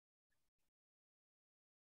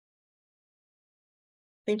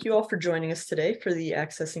Thank you all for joining us today for the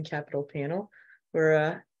Accessing Capital panel.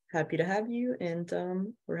 We're happy to have you,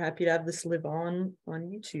 and we're happy to have this live on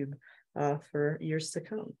YouTube for years to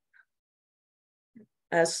come.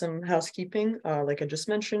 As some housekeeping, like I just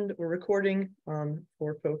mentioned, we're recording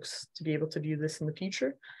for folks to be able to view this in the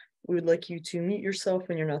future. We would like you to mute yourself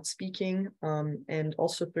when you're not speaking, and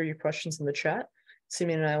also throw your questions in the chat.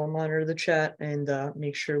 Simeon and I will monitor the chat and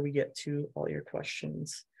make sure we get to all your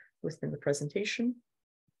questions within the presentation.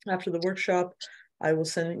 After the workshop, I will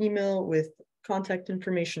send an email with contact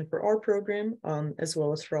information for our program, as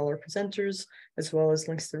well as for all our presenters, as well as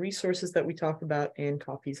links to resources that we talk about and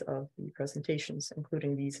copies of the presentations,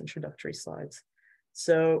 including these introductory slides.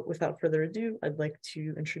 So without further ado, I'd like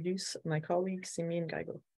to introduce my colleague, Simeon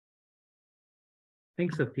Geigel.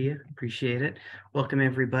 Thanks, Sophia. Appreciate it. Welcome,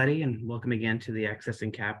 everybody, and welcome again to the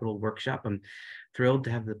Accessing Capital workshop. I'm thrilled to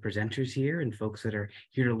have the presenters here and folks that are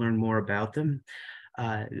here to learn more about them.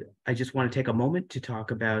 I just want to take a moment to talk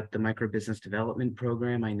about the Microbusiness Development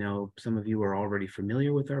Program. I know some of you are already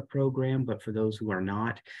familiar with our program, but for those who are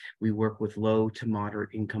not, we work with low to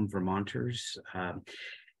moderate income Vermonters.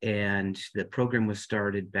 And the program was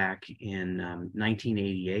started back in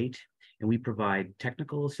 1988. And we provide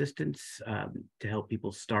technical assistance to help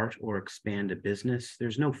people start or expand a business.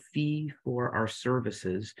 There's no fee for our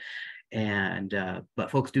services,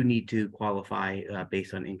 but folks do need to qualify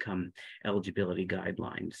based on income eligibility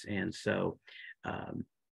guidelines. And so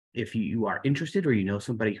if you are interested or you know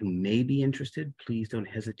somebody who may be interested, please don't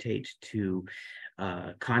hesitate to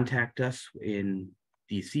contact us in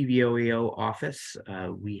the CVOEO office.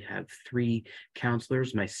 We have 3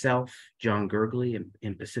 counselors, myself, John Gergley,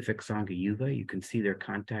 and Pacific Sangayuva. You can see their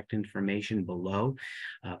contact information below.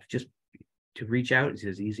 Just to reach out, it's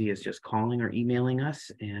as easy as just calling or emailing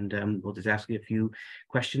us, and we'll just ask you a few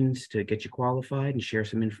questions to get you qualified and share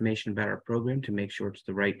some information about our program to make sure it's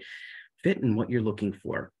the right fit and what you're looking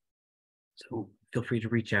for. So feel free to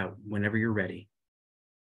reach out whenever you're ready.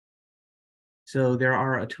 So there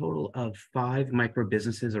are a total of 5 micro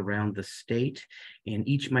businesses around the state, and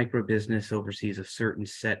each micro business oversees a certain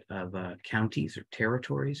set of counties or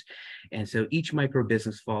territories. And so each micro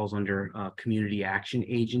business falls under community action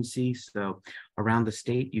agencies. So around the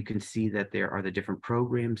state, you can see that there are the different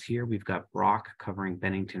programs here. We've got Brock covering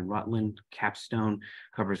Bennington, Rutland. Capstone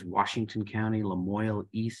covers Washington County, Lamoille,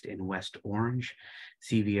 East, and West Orange.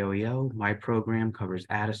 CVOEO, my program, covers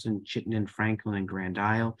Addison, Chittenden, Franklin, and Grand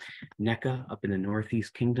Isle. NECA up in the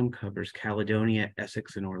Northeast Kingdom covers Caledonia,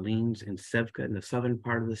 Essex, and Orleans, and SEVCA in the southern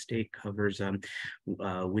part of the state covers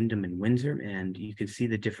Windham and Windsor. And you can see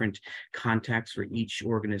the different contacts for each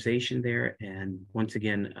organization there. And once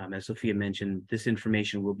again, as Sophia mentioned, this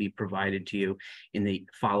information will be provided to you in the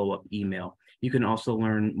follow-up email. You can also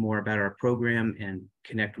learn more about our program and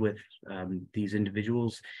connect with these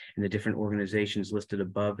individuals and the different organizations listed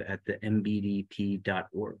above at the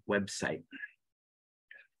mbdp.org website.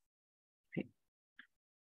 Okay.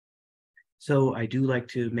 So I do like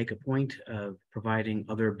to make a point of providing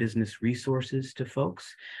other business resources to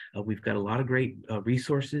folks. We've got a lot of great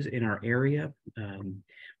resources in our area.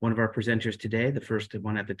 One of our presenters today, the first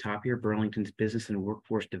one at the top here, Burlington's Business and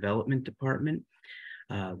Workforce Development Department,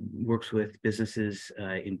 works with businesses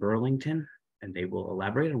in Burlington, and they will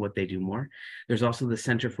elaborate on what they do more. There's also the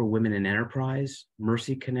Center for Women in Enterprise,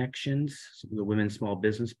 Mercy Connections, the Women's Small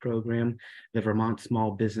Business Program, the Vermont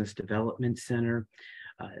Small Business Development Center,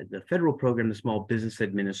 the federal program, the Small Business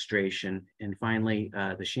Administration, and finally,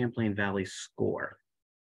 the Champlain Valley SCORE.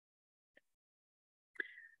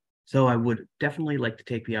 So I would definitely like to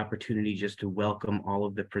take the opportunity just to welcome all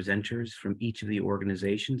of the presenters from each of the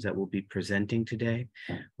organizations that will be presenting today.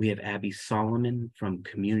 We have Abby Solomon from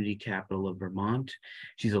Community Capital of Vermont.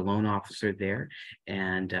 She's a loan officer there,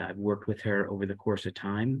 and I've worked with her over the course of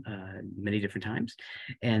time, many different times.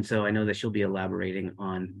 And so I know that she'll be elaborating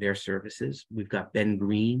on their services. We've got Ben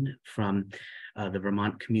Green from the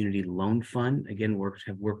Vermont Community Loan Fund. Again,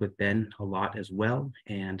 have worked with Ben a lot as well,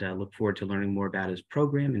 and look forward to learning more about his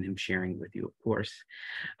program and him sharing with you, of course.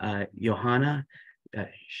 Johanna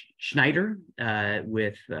Schneider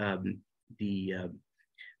with the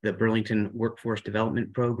Burlington Workforce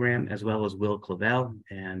Development Program, as well as Will Clavel,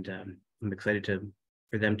 and I'm excited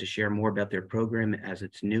for them to share more about their program as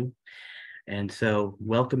it's new. And so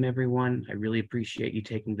welcome, everyone. I really appreciate you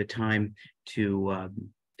taking the time to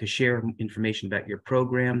share information about your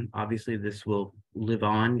program. Obviously, this will live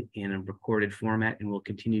on in a recorded format and will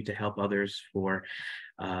continue to help others for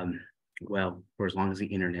as long as the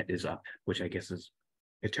internet is up, which I guess is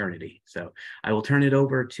eternity. So I will turn it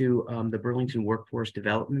over to the Burlington Workforce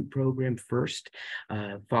Development Program first,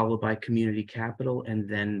 followed by Community Capital, and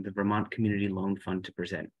then the Vermont Community Loan Fund to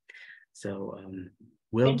present. So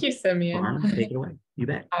Will, thank you, Simeon. Take it away. You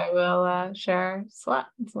bet. I will share slides.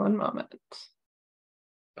 One moment.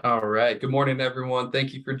 All right. Good morning, everyone.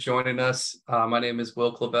 Thank you for joining us. My name is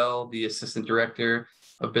Will Clavel, the Assistant Director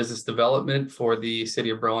of Business Development for the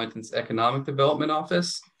City of Burlington's Economic Development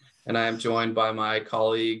Office, and I am joined by my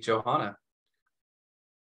colleague, Johanna.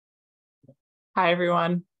 Hi,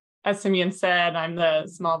 everyone. As Simeon said, I'm the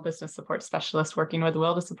Small Business Support Specialist working with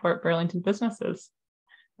Will to support Burlington businesses.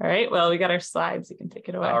 All right, well, we got our slides. You can take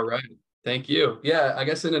it away. All right. Thank you. Yeah, I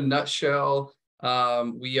guess in a nutshell,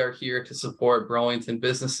 we are here to support Burlington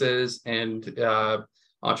businesses and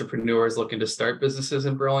entrepreneurs looking to start businesses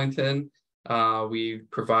in Burlington. We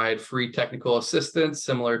provide free technical assistance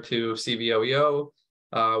similar to CVOEO.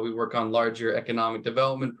 We work on larger economic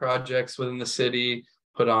development projects within the city,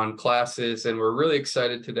 put on classes, and we're really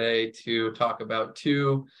excited today to talk about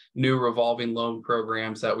 2 new revolving loan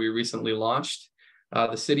programs that we recently launched.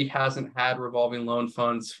 The city hasn't had revolving loan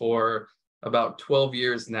funds for about 12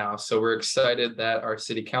 years now. So we're excited that our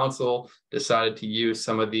city council decided to use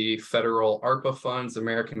some of the federal ARPA funds,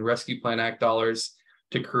 American Rescue Plan Act dollars,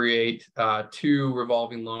 to create 2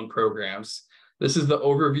 revolving loan programs. This is the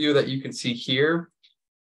overview that you can see here.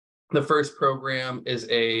 The first program is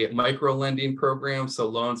a micro lending program, so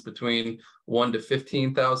loans between $1,000 to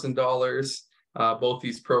 $15,000. Both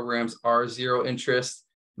these programs are 0 interest.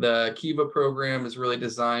 The Kiva program is really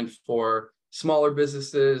designed for smaller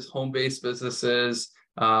businesses, home-based businesses,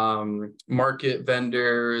 market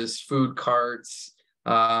vendors, food carts,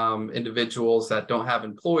 individuals that don't have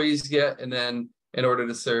employees yet. And then in order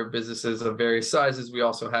to serve businesses of various sizes, we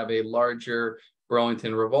also have a larger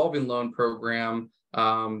Burlington revolving loan program,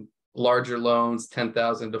 larger loans,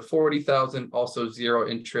 $10,000 to $40,000, also 0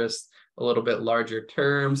 interest, a little bit larger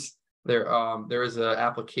terms. There is an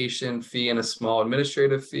application fee and a small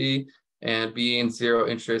administrative fee. And being 0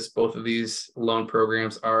 interest, both of these loan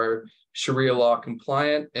programs are Sharia law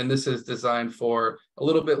compliant. And this is designed for a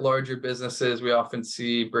little bit larger businesses. We often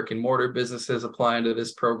see brick and mortar businesses applying to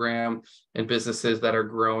this program and businesses that are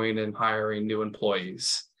growing and hiring new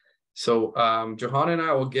employees. So Johanna and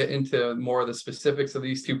I will get into more of the specifics of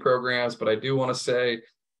these 2 programs, but I do want to say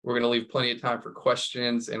we're going to leave plenty of time for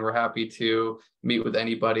questions, and we're happy to meet with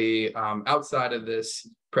anybody outside of this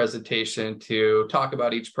presentation to talk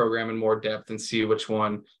about each program in more depth and see which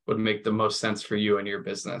one would make the most sense for you and your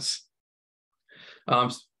business.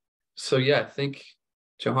 So yeah, I think,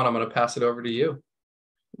 Johanna, I'm going to pass it over to you.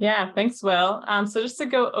 Yeah, thanks, Will. So just to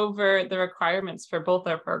go over the requirements for both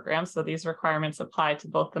our programs. So these requirements apply to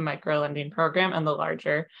both the micro lending program and the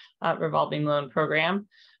larger revolving loan program.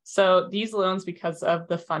 So these loans, because of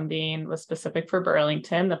the funding was specific for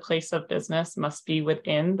Burlington, the place of business must be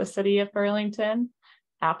within the city of Burlington.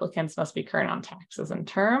 Applicants must be current on taxes and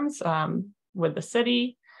terms with the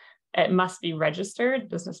city. It must be registered.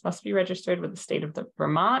 Business must be registered with the state of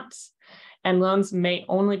Vermont. And loans may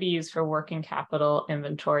only be used for working capital,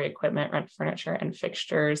 inventory, equipment, rent, furniture, and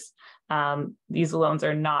fixtures. These loans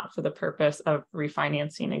are not for the purpose of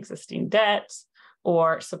refinancing existing debt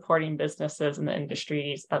or supporting businesses in the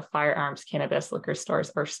industries of firearms, cannabis, liquor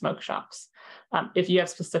stores, or smoke shops. If you have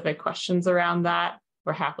specific questions around that,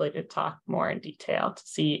 we're happy to talk more in detail to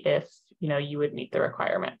see if you would meet the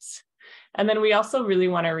requirements. And then we also really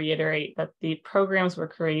want to reiterate that the programs were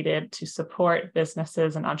created to support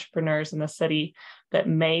businesses and entrepreneurs in the city that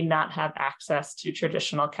may not have access to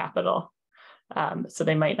traditional capital. So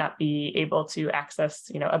they might not be able to access,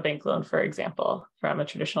 a bank loan, for example, from a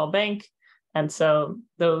traditional bank. And so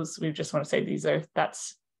those, we just want to say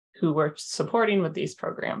that's who we're supporting with these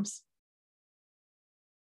programs.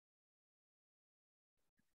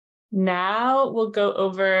 Now we'll go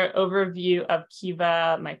over overview of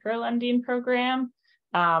Kiva microlending program.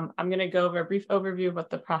 I'm going to go over a brief overview of what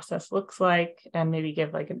the process looks like and maybe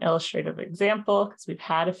give like an illustrative example because we've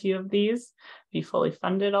had a few of these be fully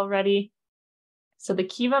funded already. So the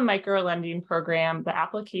Kiva microlending program, the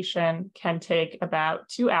application can take about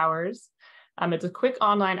 2 hours. It's a quick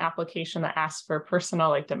online application that asks for personal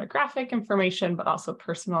like demographic information, but also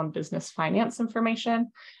personal and business finance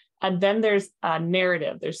information. And then there's a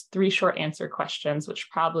narrative. There's 3 short answer questions,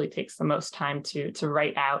 which probably takes the most time to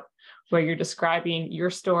write out, where you're describing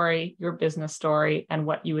your story, your business story, and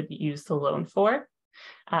what you would use the loan for.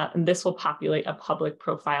 And this will populate a public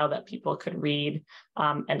profile that people could read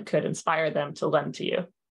and could inspire them to lend to you.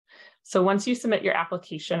 So once you submit your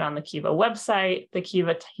application on the Kiva website, the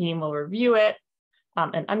Kiva team will review it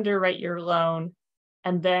and underwrite your loan.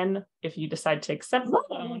 And then if you decide to accept the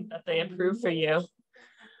loan that they approve for you,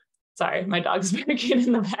 sorry, my dog's barking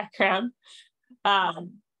in the background,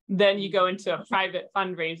 then you go into a private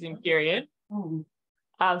fundraising period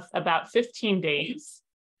of about 15 days.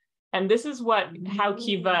 And this is how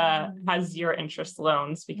Kiva has zero interest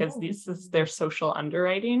loans, because this is their social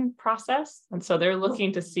underwriting process. And so they're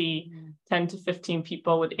looking to see 10 to 15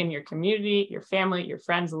 people within your community, your family, your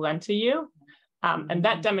friends lend to you. And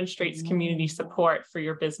that demonstrates community support for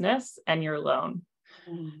your business and your loan.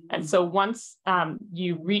 And so once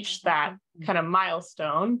you reach that kind of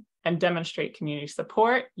milestone and demonstrate community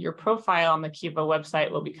support, your profile on the Kiva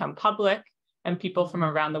website will become public, and people from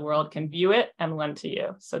around the world can view it and lend to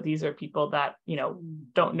you. So these are people that,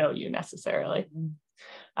 don't know you necessarily.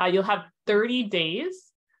 You'll have 30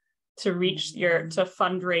 days to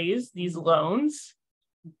fundraise these loans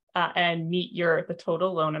and meet the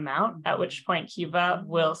total loan amount, at which point Kiva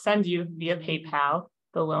will send you via PayPal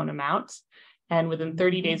the loan amount. And within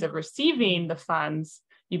 30 days of receiving the funds,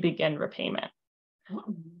 you begin repayment.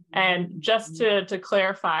 And just to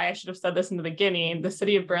clarify, I should have said this in the beginning, the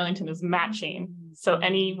city of Burlington is matching. So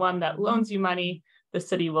anyone that loans you money, the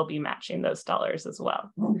city will be matching those dollars as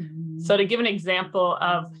well. So to give an example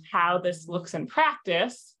of how this looks in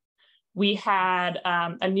practice, we had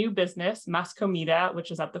a new business, Mas Comida,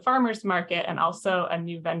 which is at the farmers market, and also a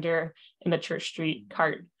new vendor in the Church Street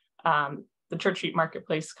the Church Street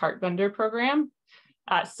Marketplace cart vendor program.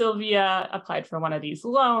 Sylvia applied for one of these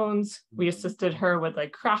loans. We assisted her with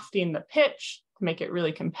crafting the pitch to make it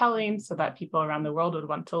really compelling so that people around the world would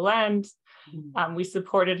want to lend. We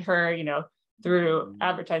supported her, through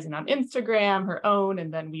advertising on Instagram, her own,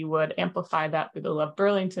 and then we would amplify that through the Love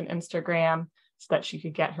Burlington Instagram so that she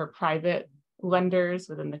could get her private lenders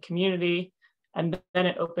within the community. And then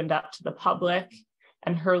it opened up to the public,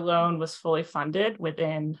 and her loan was fully funded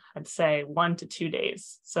within, I'd say, 1 to 2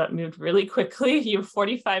 days. So it moved really quickly. You have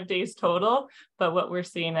 45 days total, but what we're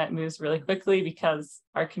seeing, it moves really quickly because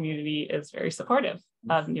our community is very supportive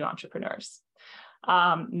of new entrepreneurs.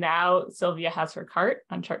 Now Sylvia has her cart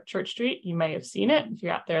on Church Street. You may have seen it if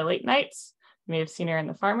you're out there late nights. You may have seen her in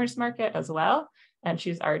the farmers market as well, and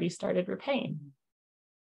she's already started repaying.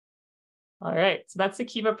 All right, so that's the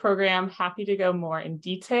Kiva program. Happy to go more in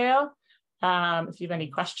detail if you have any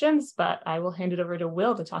questions, but I will hand it over to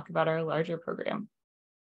Will to talk about our larger program.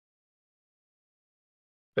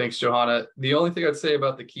 Thanks, Johanna. The only thing I'd say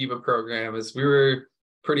about the Kiva program is we were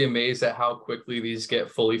pretty amazed at how quickly these get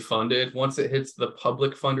fully funded. Once it hits the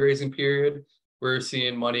public fundraising period, we're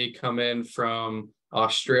seeing money come in from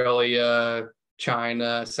Australia,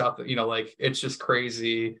 China, South, it's just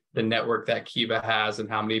crazy the network that Kiva has and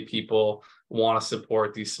how many people want to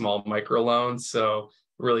support these small microloans. So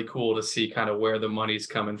really cool to see kind of where the money's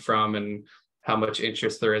coming from and how much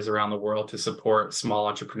interest there is around the world to support small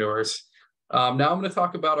entrepreneurs. Now I'm going to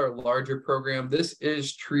talk about our larger program. This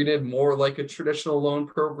is treated more like a traditional loan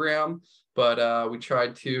program, but we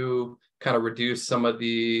tried to kind of reduce some of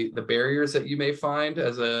the barriers that you may find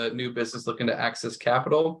as a new business looking to access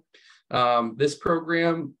capital. This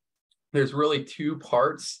program, there's really 2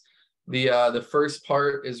 parts. The first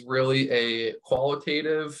part is really a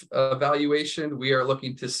qualitative evaluation. We are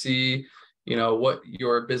looking to see, what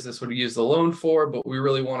your business would use the loan for, but we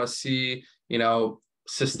really want to see,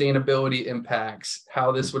 sustainability impacts,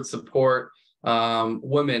 how this would support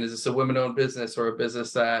women. Is this a women-owned business or a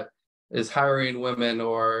business that is hiring women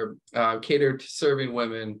or catered to serving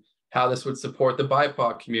women? How this would support the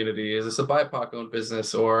BIPOC community. Is this a BIPOC-owned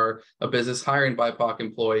business or a business hiring BIPOC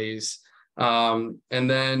employees? And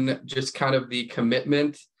then just kind of the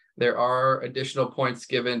commitment. There are additional points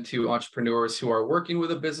given to entrepreneurs who are working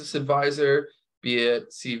with a business advisor, be it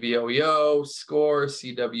CVOEO, SCORE,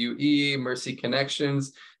 CWE, Mercy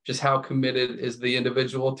Connections, just how committed is the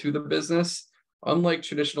individual to the business. Unlike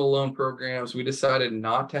traditional loan programs, we decided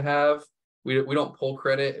not to have, we don't pull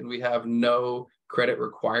credit, and we have no credit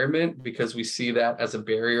requirement because we see that as a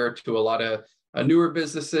barrier to a lot of newer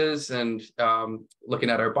businesses and looking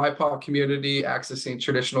at our BIPOC community, accessing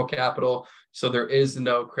traditional capital. So there is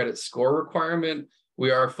no credit score requirement. We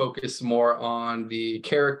are focused more on the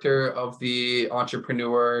character of the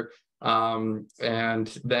entrepreneur.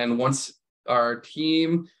 And then once our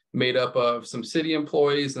team made up of some city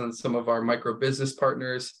employees and some of our micro business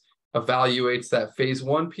partners evaluates that phase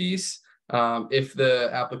 1 piece, if the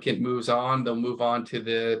applicant moves on, they'll move on to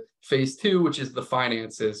the phase 2, which is the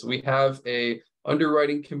finances. We have a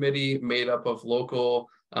underwriting committee made up of local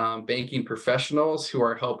banking professionals who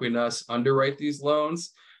are helping us underwrite these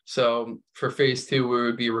loans. So for phase 2, we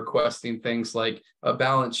would be requesting things like a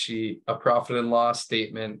balance sheet, a profit and loss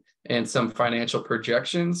statement, and some financial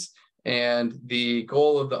projections. And the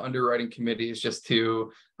goal of the underwriting committee is just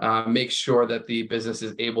to make sure that the business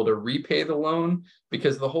is able to repay the loan,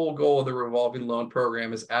 because the whole goal of the revolving loan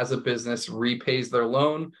program is as a business repays their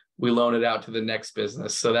loan, we loan it out to the next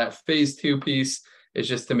business. So that phase 2 piece is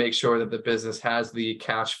just to make sure that the business has the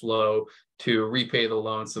cash flow to repay the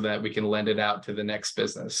loan so that we can lend it out to the next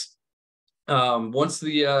business. Once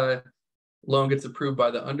the loan gets approved by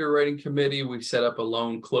the underwriting committee, we set up a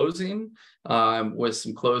loan closing with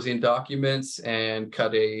some closing documents and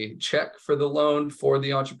cut a check for the loan for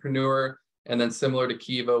the entrepreneur. And then similar to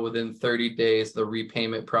Kiva, within 30 days, the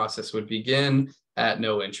repayment process would begin at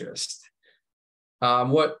no interest.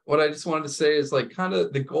 What I just wanted to say is like kind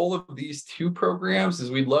of the goal of these two programs is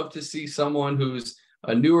we'd love to see someone who's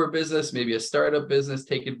a newer business, maybe a startup business,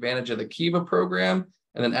 take advantage of the Kiva program.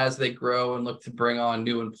 And then as they grow and look to bring on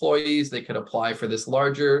new employees, they could apply for this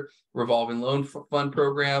larger revolving loan fund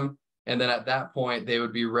program. And then at that point, they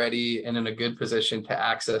would be ready and in a good position to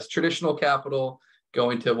access traditional capital,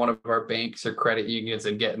 going to one of our banks or credit unions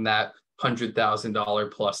and getting that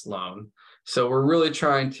 $100,000 plus loan. So we're really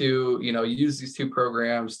trying to, use these two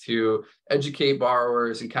programs to educate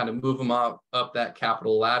borrowers and kind of move them up that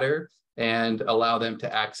capital ladder and allow them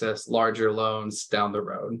to access larger loans down the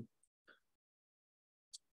road.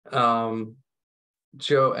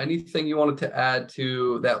 Joe, anything you wanted to add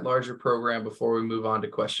to that larger program before we move on to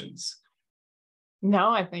questions? No,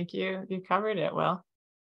 I think you covered it well.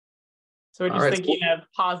 So we're just thinking of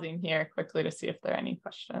pausing here quickly to see if there are any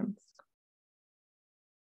questions.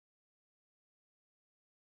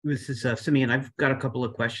 This is Simeon. I've got a couple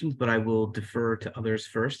of questions, but I will defer to others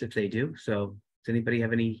first if they do. So does anybody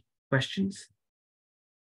have any questions?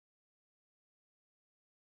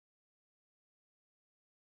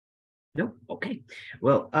 Nope. Okay.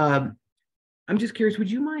 Well, I'm just curious,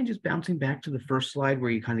 would you mind just bouncing back to the first slide where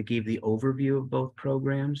you kind of gave the overview of both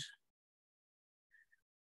programs?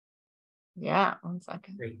 Yeah, 1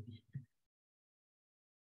 second. Great.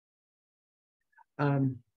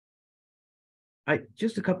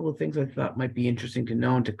 Just a couple of things I thought might be interesting to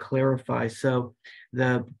know and to clarify. So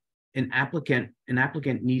an applicant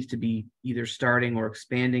needs to be either starting or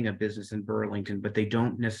expanding a business in Burlington, but they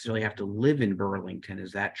don't necessarily have to live in Burlington.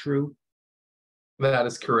 Is that true? That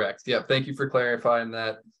is correct. Yeah, thank you for clarifying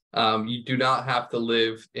that. You do not have to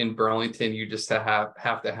live in Burlington. You just have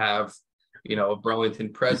to have, a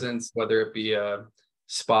Burlington presence, whether it be a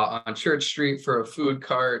spot on Church Street for a food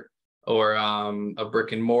cart or a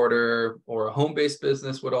brick and mortar or a home-based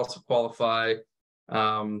business would also qualify.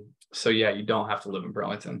 So yeah, you don't have to live in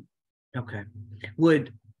Burlington. Okay.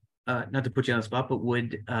 Would, not to put you on the spot, but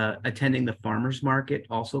would attending the farmers market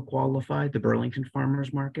also qualify, the Burlington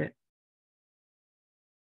farmers market?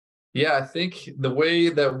 Yeah, I think the way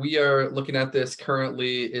that we are looking at this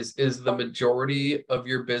currently is the majority of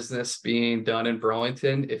your business being done in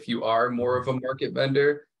Burlington. If you are more of a market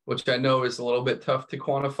vendor, which I know is a little bit tough to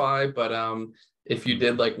quantify, but if you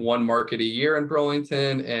did like one market a year in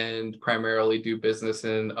Burlington and primarily do business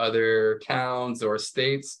in other towns or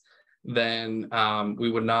states, then we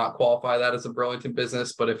would not qualify that as a Burlington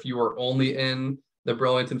business. But if you were only in the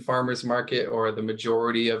Burlington farmers market or the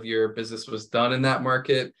majority of your business was done in that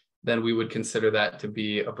market, then we would consider that to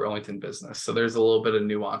be a Burlington business. So there's a little bit of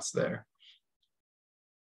nuance there.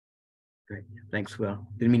 Great. Thanks, Will.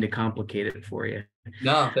 Didn't mean to complicate it for you.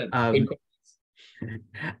 No,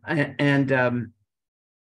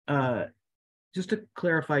 just to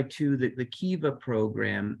clarify too, that the Kiva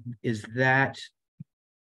program, is that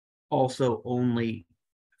also only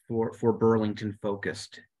for Burlington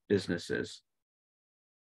focused businesses?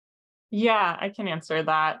 Yeah, I can answer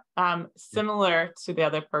that. Similar to the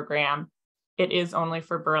other program, it is only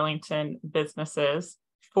for Burlington businesses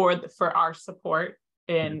for our support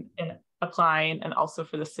in applying and also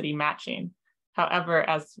for the city matching. However,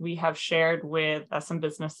 as we have shared with some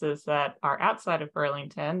businesses that are outside of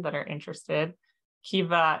Burlington that are interested,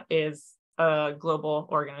 Kiva is a global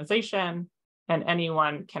organization and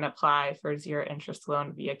anyone can apply for a zero interest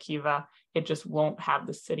loan via Kiva. It just won't have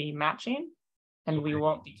the city matching. And we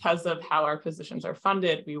won't, because of how our positions are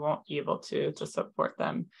funded, we won't be able to support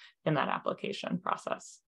them in that application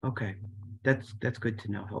process. Okay, that's good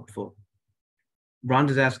to know, helpful.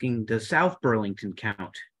 Rhonda's asking, does South Burlington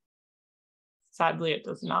count? Sadly, it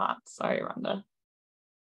does not. Sorry, Rhonda.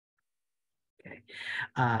 Okay.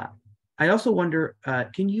 I also wonder,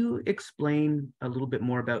 can you explain a little bit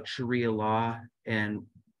more about Sharia law and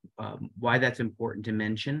why that's important to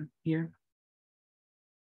mention here?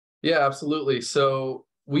 Yeah, absolutely. So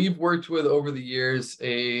we've worked with over the years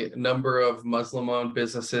a number of Muslim-owned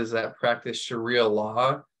businesses that practice Sharia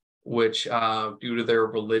law, which due to their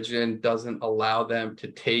religion doesn't allow them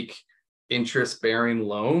to take interest-bearing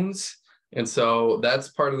loans. And so that's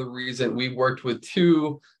part of the reason we worked with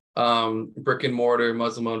two brick and mortar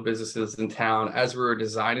Muslim-owned businesses in town as we were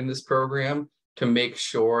designing this program to make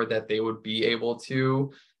sure that they would be able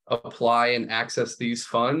to apply and access these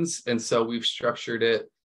funds. And so we've structured it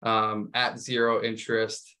at zero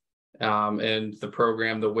interest and the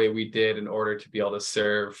program the way we did in order to be able to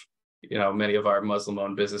serve, you know, many of our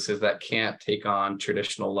Muslim-owned businesses that can't take on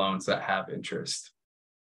traditional loans that have interest.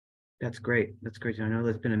 That's great. That's great. I know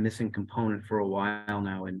that's been a missing component for a while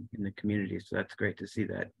now in the community. So that's great to see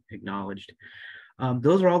that acknowledged.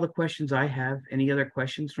 Those are all the questions I have. Any other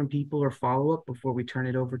questions from people or follow-up before we turn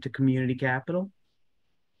it over to Community Capital?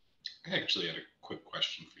 I actually had a quick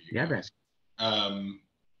question for you. Yeah, guys.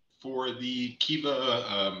 For the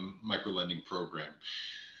Kiva microlending program,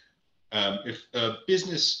 if a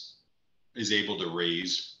business is able to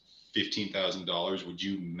raise $15,000, would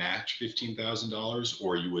you match $15,000,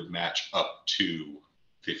 or you would match up to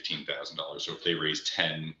 $15,000? So if they raise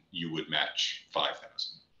 10, you would match 5,000.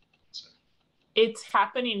 So. It's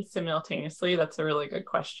happening simultaneously. That's a really good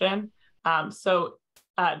question.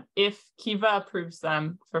 If Kiva approves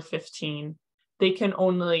them for 15, they can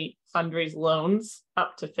only fundraise loans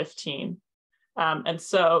up to 15. And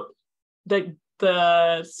so the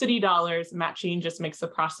city dollars matching just makes the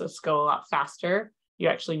process go a lot faster. You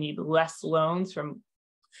actually need less loans from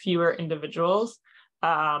fewer individuals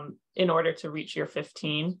in order to reach your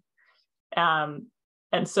 15. And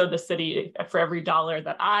so the city, for every dollar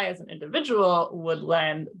that I as an individual would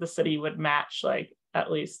lend, the city would match like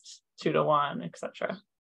at least 2 to 1, etc.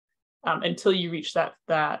 Until you reach that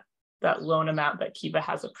loan amount that Kiva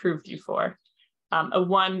has approved you for.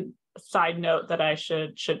 One side note that I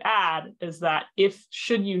should add is that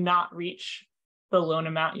should you not reach the loan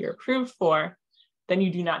amount you're approved for, then you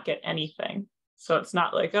do not get anything. So it's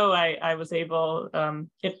not like, oh, I was able,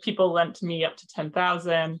 if people lent to me up to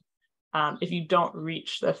 10,000, if you don't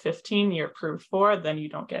reach the 15 you're approved for, then you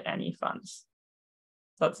don't get any funds.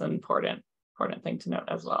 So that's an important thing to note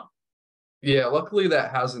as well. Yeah, luckily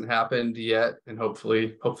that hasn't happened yet, and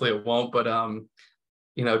hopefully it won't. But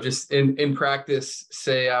you know, just in practice,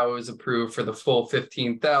 say I was approved for the full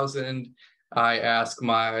 15,000. I ask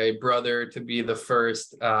my brother to be the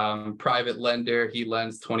first private lender. He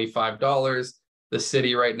lends $25. The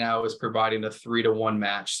city right now is providing a 3-to-1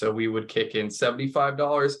 match, so we would kick in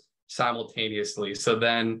 $75 simultaneously. So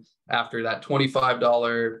then after that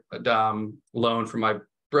 $25 loan from my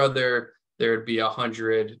brother, there would be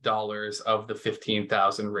 $100 of the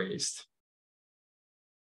 15,000 raised.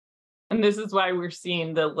 And this is why we're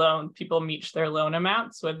seeing the loan, people reach their loan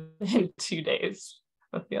amounts within 2 days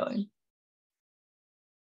of feeling.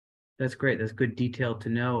 That's great. That's good detail to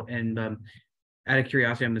know. And out of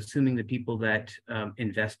curiosity, I'm assuming the people that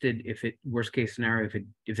invested, worst case scenario,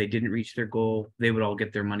 if they didn't reach their goal, they would all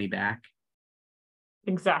get their money back.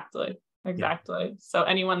 Exactly. Yeah. So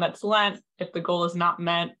anyone that's lent, if the goal is not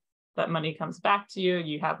met, that money comes back to you.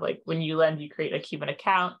 You have, like, when you lend, you create a Cuban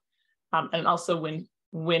account. And also when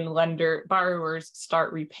borrowers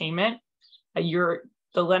start repayment, the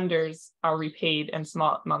lenders are repaid in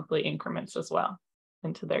small monthly increments as well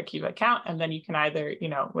into their Kiva account. And then you can either,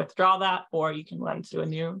 withdraw that, or you can lend to a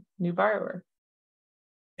new borrower.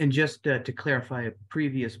 And just to clarify a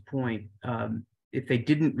previous point, if they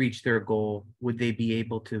didn't reach their goal, would they be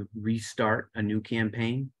able to restart a new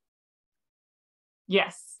campaign?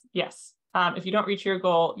 Yes. If you don't reach your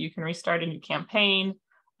goal, you can restart a new campaign.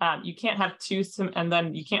 You can't have two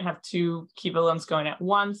Kiva loans going at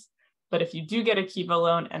once. But if you do get a Kiva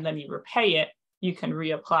loan and then you repay it, you can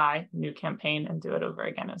reapply a new campaign and do it over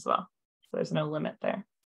again as well. So there's no limit there.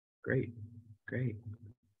 Great.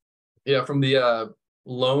 Yeah, from the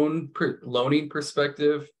loaning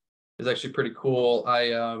perspective is actually pretty cool.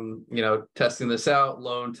 I testing this out,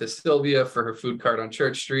 loaned to Sylvia for her food cart on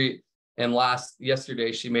Church Street. And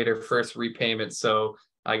yesterday she made her first repayment. So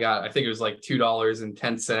I think it was like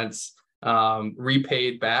 $2.10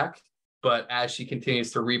 repaid back. But as she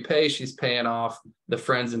continues to repay, she's paying off the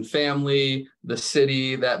friends and family, the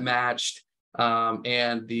city that matched,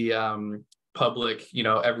 and the public,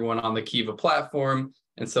 everyone on the Kiva platform.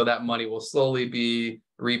 And so that money will slowly be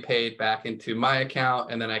repaid back into my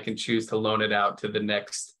account, and then I can choose to loan it out to the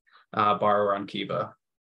next borrower on Kiva.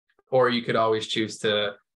 Or you could always choose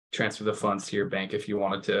to transfer the funds to your bank if you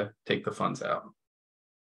wanted to take the funds out.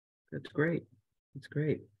 That's great.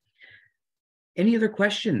 Any other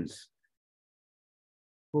questions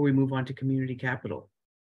before we move on to Community Capital?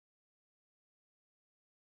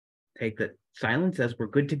 Take the silence as we're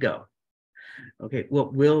good to go. Okay,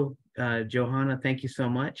 well, Johanna, thank you so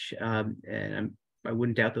much. And I'm I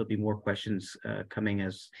wouldn't doubt there'll be more questions coming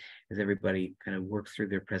as everybody kind of works through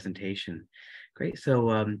their presentation. Great.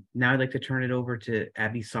 So now I'd like to turn it over to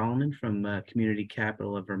Abby Solomon from Community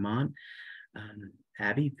Capital of Vermont.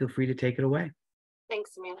 Abby, feel free to take it away.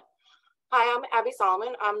 Thanks, Amanda. Hi, I'm Abby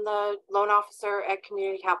Solomon. I'm the loan officer at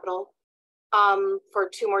Community Capital for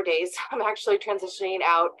 2 more days. I'm actually transitioning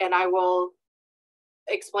out, and I will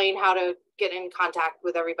explain how to get in contact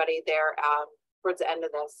with everybody there towards the end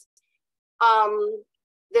of this.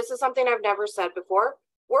 This is something I've never said before.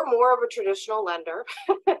 We're more of a traditional lender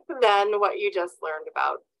than what you just learned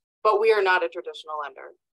about, but we are not a traditional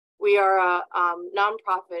lender. We are a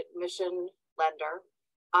nonprofit mission lender.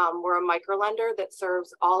 We're a micro lender that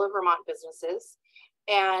serves all of Vermont businesses.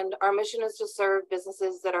 And our mission is to serve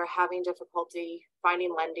businesses that are having difficulty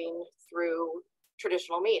finding lending through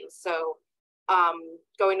traditional means. So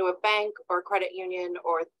going to a bank or credit union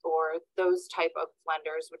or those type of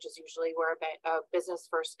lenders, which is usually where a business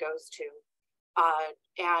first goes to.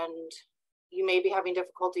 And you may be having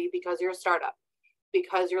difficulty because you're a startup,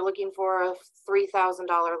 because you're looking for a $3,000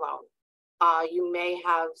 loan. You may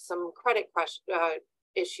have some credit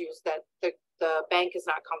issues that the bank is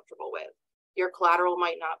not comfortable with. Your collateral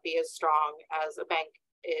might not be as strong as a bank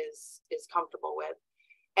is comfortable with.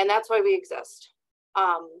 And that's why we exist.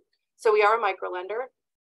 So we are a micro lender.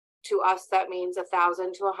 To us, that means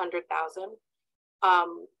 1,000 to 100,000.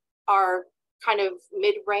 Our kind of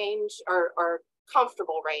mid-range or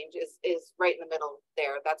comfortable range is right in the middle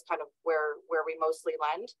there. That's kind of where we mostly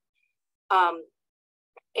lend.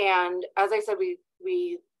 And as I said,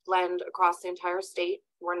 we lend across the entire state.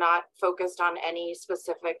 We're not focused on any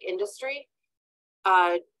specific industry.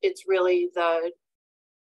 It's really the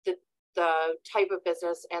type of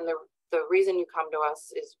business, and the reason you come to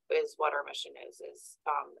us is what our mission is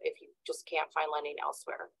if you just can't find lending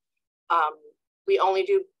elsewhere. We only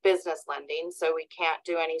do business lending, so we can't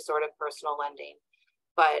do any sort of personal lending,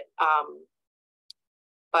 but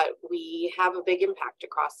we have a big impact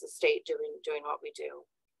across the state doing what we do.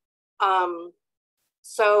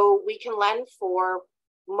 So we can lend for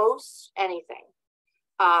most anything.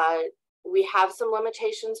 We have some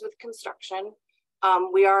limitations with construction.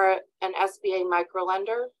 We are an SBA micro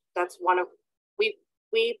lender. That's one of, we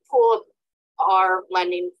pull our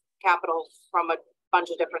lending capital from a bunch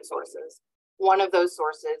of different sources. One of those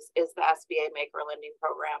sources is the SBA micro lending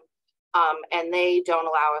program. And they don't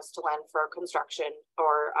allow us to lend for construction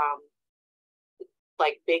or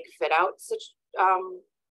like big fit outs.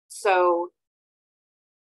 So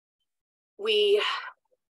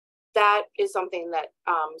that is something that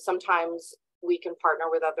sometimes we can partner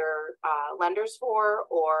with other lenders for,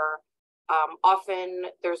 or often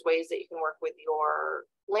there's ways that you can work with your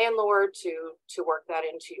landlord to work that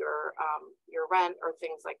into your rent or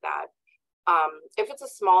things like that. If it's a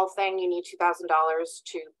small thing, you need $2,000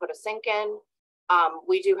 to put a sink in.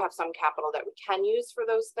 We do have some capital that we can use for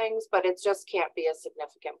those things, but it just can't be a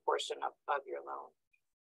significant portion of your loan.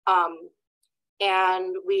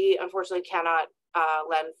 And we unfortunately cannot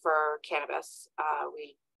lend for cannabis.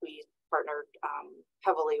 We partnered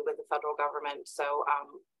heavily with the federal government, so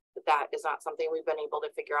that is not something we've been able to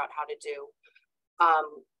figure out how to do.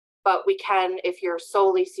 But we can, if you're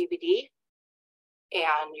solely CBD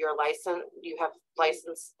and you're licensed, you have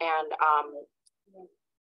license, and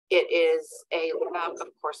it is of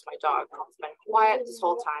course my dog has been quiet this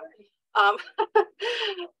whole time.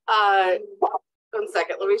 1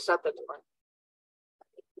 second, let me shut the door.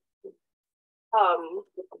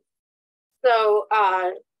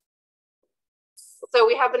 So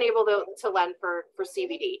we have been able to lend for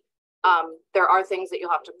CBD. There are things that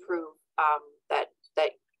you'll have to prove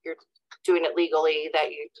that you're doing it legally,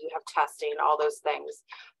 that you have testing, all those things,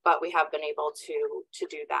 but we have been able to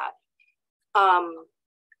do that.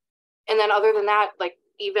 And then other than that, like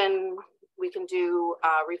even we can do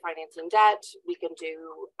refinancing debt, we can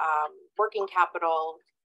do working capital,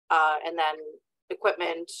 and then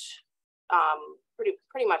equipment,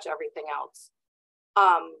 pretty much everything else.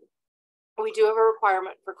 We do have a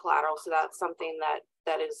requirement for collateral, so that's something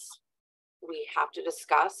that is we have to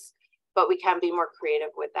discuss, but we can be more creative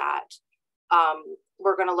with that.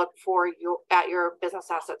 We're going to look at your business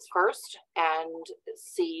assets first and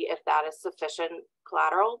see if that is sufficient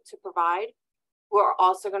collateral to provide. We're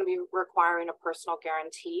also going to be requiring a personal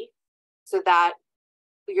guarantee, so that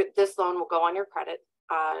this loan will go on your credit,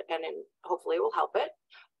 and hopefully it will help it.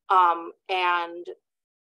 And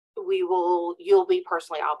you'll be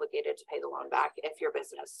personally obligated to pay the loan back if your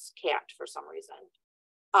business can't for some reason.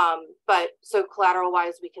 But so collateral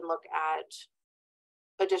wise, we can look at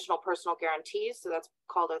additional personal guarantees. So that's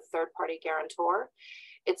called a third party guarantor.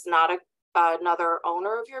 It's not another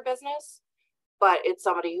owner of your business, but it's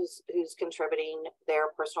somebody who's contributing their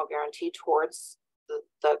personal guarantee towards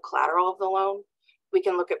the collateral of the loan. We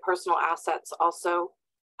can look at personal assets also,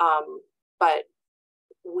 but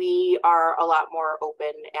we are a lot more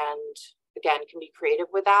open and again can be creative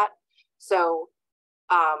with that. So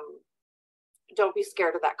don't be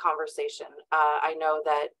scared of that conversation. I know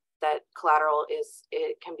that collateral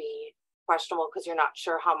it can be questionable because you're not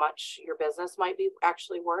sure how much your business might be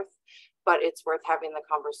actually worth, but it's worth having the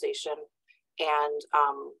conversation, and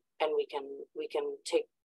we can take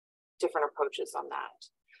different approaches on that.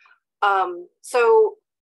 So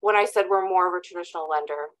when I said we're more of a traditional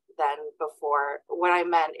lender than before, what I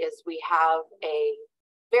meant is we have a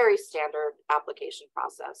very standard application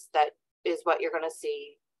process that is what you're going to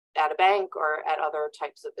see at a bank or at other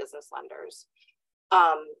types of business lenders.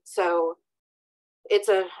 So it's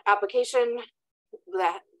an application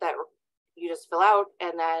that you just fill out,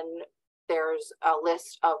 and then there's a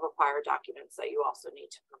list of required documents that you also need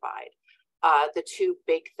to provide. The two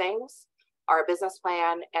big things are a business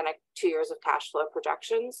plan and 2 years of cash flow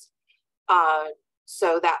projections.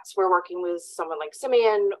 So that's where working with someone like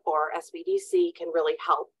Simeon or SBDC can really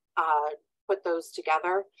help put those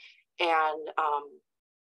together and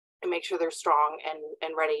make sure they're strong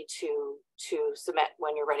and ready to submit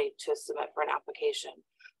when you're ready to submit for an application.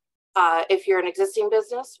 If you're an existing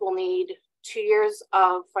business, we'll need 2 years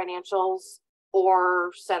of financials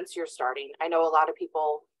or since you're starting. I know a lot of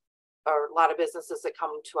people or a lot of businesses that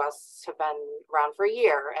come to us have been around for a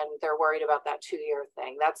year and they're worried about that 2-year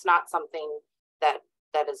thing. That's not something that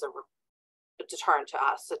is a deterrent to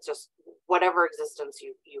us. It's just whatever existence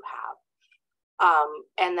you have.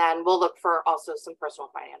 And then we'll look for also some personal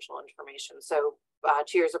financial information. So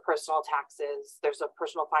 2 years of personal taxes, there's a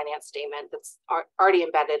personal finance statement that's already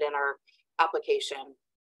embedded in our application.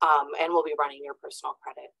 And we'll be running your personal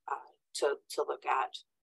credit to look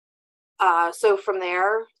at. So from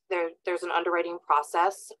there's an underwriting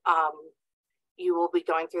process. You will be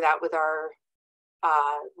going through that with our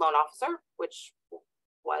loan officer, which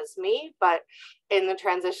was me, but in the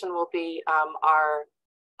transition will be our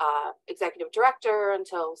executive director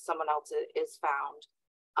until someone else is found.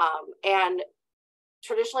 And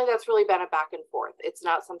traditionally that's really been a back and forth. It's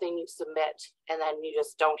not something you submit and then you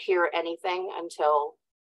just don't hear anything until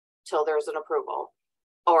there's an approval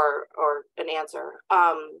or an answer.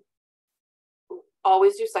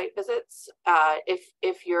 Always do site visits.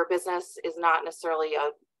 If your business is not necessarily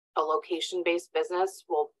a location-based business,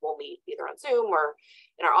 we'll meet either on Zoom or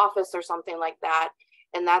in our office or something like that.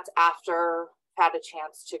 And that's after had a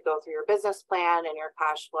chance to go through your business plan and your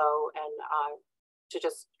cash flow and to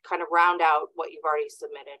just kind of round out what you've already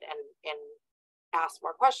submitted and ask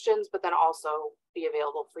more questions, but then also be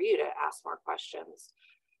available for you to ask more questions.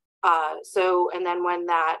 And then when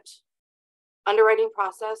that underwriting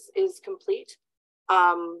process is complete,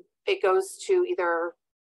 it goes to either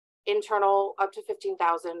internal up to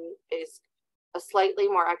 15,000 is a slightly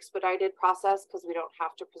more expedited process because we don't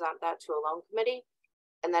have to present that to a loan committee.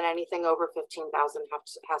 And then anything over 15,000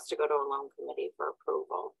 has to go to a loan committee for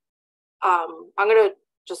approval. I'm going to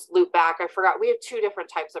just loop back. I forgot we have 2 different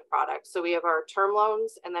types of products. So we have our term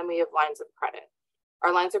loans and then we have lines of credit.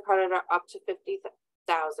 Our lines of credit are up to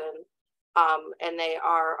 50,000 and they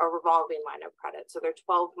are a revolving line of credit. So they're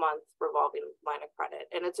 12-month revolving line of credit.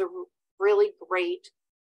 And it's a really great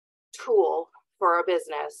tool for a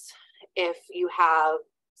business if you have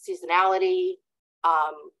seasonality,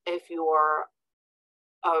 if you're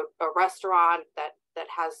a restaurant that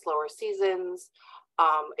has slower seasons,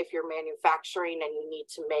 if you're manufacturing and you need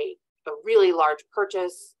to make a really large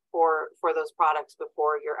purchase for those products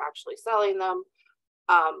before you're actually selling them.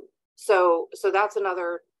 So that's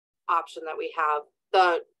another option that we have.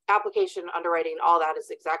 The application, underwriting, all that is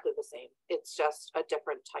exactly the same. It's just a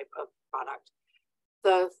different type of product.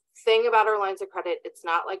 The thing about our lines of credit, it's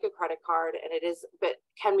not like a credit card, and it is, but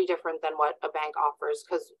can be different than what a bank offers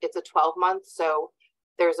because it's a 12-month. So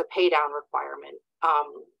there's a pay down requirement.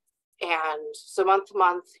 And so month to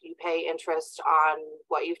month, you pay interest on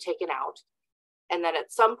what you've taken out. And then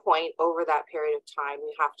at some point over that period of time,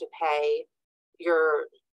 you have to pay your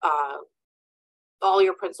all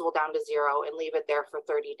your principal down to 0 and leave it there for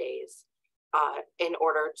 30 days in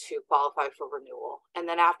order to qualify for renewal. And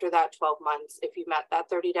then after that 12 months, if you met that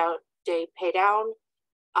 30-day pay down,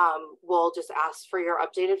 we'll just ask for your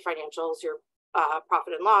updated financials, your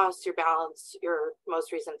profit and loss, your balance, your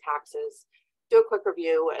most recent taxes, do a quick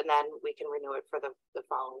review, and then we can renew it for the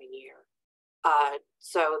following year.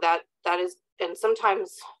 So that is, and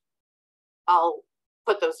sometimes I'll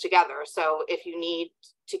put those together. So if you need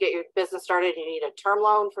to get your business started, you need a term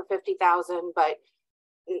loan for 50,000, but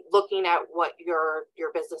looking at what your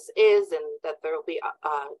business is, and that there will be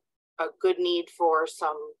a good need for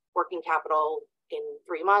some working capital in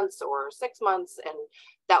 3 months or 6 months, and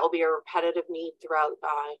that will be a repetitive need throughout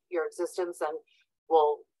your existence, and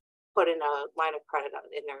we'll put in a line of credit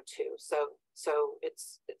in there too. So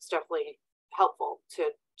it's definitely helpful to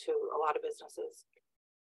a lot of businesses.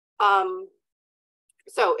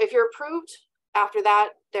 So if you're approved, after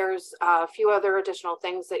that, there's a few other additional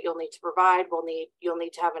things that you'll need to provide. You'll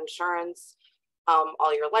need to have insurance,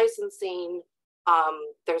 all your licensing.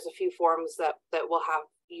 There's a few forms that will have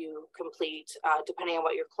you complete, depending on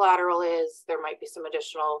what your collateral is. There might be some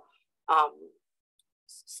additional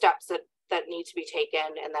steps that need to be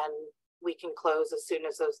taken, and then we can close as soon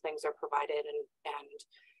as those things are provided and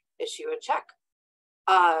issue a check.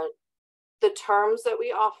 The terms that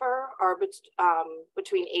we offer are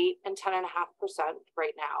between 8 and 10.5%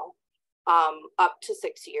 right now, up to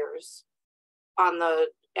 6 years.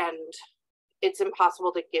 And it's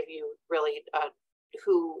impossible to give you really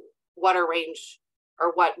what a range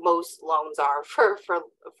or what most loans are for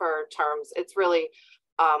terms. It's really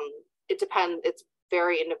it depends. It's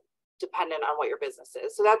very dependent on what your business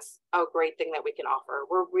is. So that's a great thing that we can offer.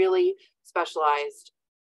 We're really specialized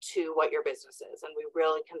to what your business is, and we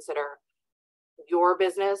really consider your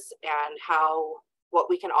business and what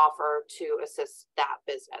we can offer to assist that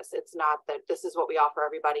business. It's not that this is what we offer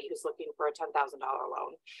everybody who's looking for a $10,000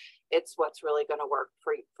 loan. It's what's really going to work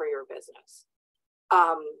for your business.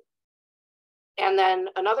 And then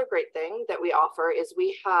another great thing that we offer is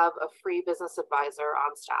we have a free business advisor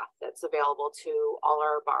on staff that's available to all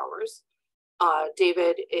our borrowers.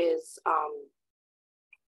 David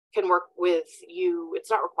can work with you. It's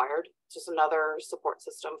not required, it's just another support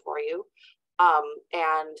system for you.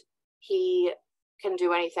 And he can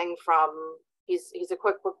do anything from, he's a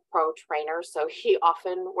QuickBooks Pro trainer, so he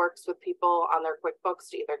often works with people on their QuickBooks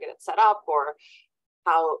to either get it set up or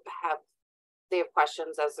they have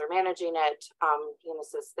questions as they're managing it. He can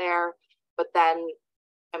assist there, but then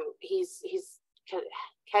he's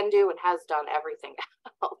can do and has done everything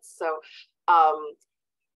else. So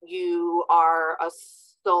you are a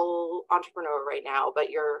sole entrepreneur right now,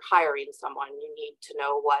 but you're hiring someone. You need to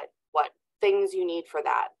know what things you need for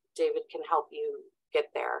that. David can help you get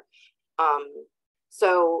there.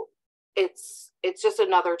 So it's just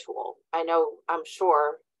another tool. I'm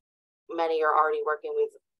sure many are already working with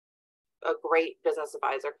a great business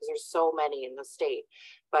advisor because there's so many in the state,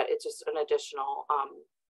 but it's just an additional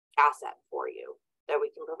asset for you that we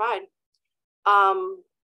can provide.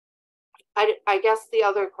 I guess the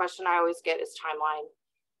other question I always get is timeline.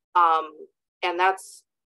 And that's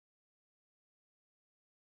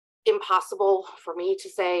impossible for me to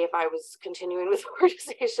say if I was continuing with the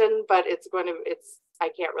organization, but I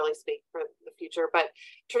can't really speak for the future, but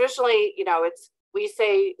traditionally, we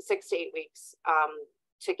say 6 to 8 weeks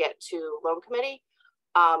to get to loan committee.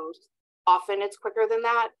 Often it's quicker than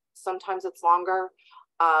that. Sometimes it's longer.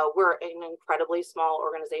 We're an incredibly small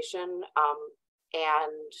organization.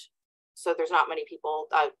 And so there's not many people.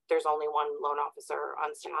 There's only one loan officer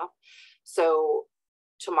on staff. So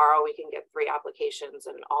tomorrow we can get 3 applications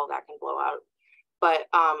and all that can blow out. But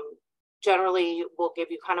generally we'll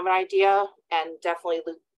give you kind of an idea, and definitely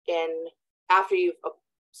loop in after you've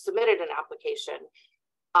submitted an application,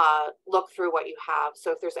 look through what you have.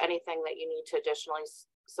 So if there's anything that you need to additionally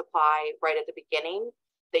supply right at the beginning,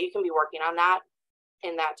 that you can be working on that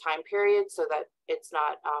in that time period so that it's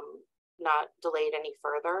not delayed any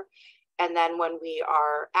further. And then when we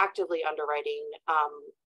are actively underwriting,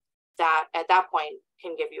 that at that point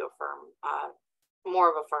can give you a firm, more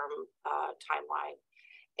of a firm timeline.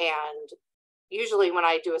 And usually when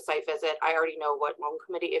I do a site visit, I already know what loan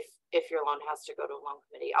committee, if your loan has to go to a loan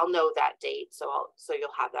committee, I'll know that date. So you'll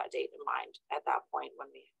have that date in mind at that point when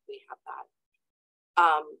we have that.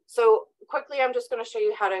 So quickly, I'm just going to show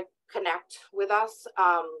you how to connect with us.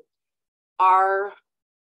 Our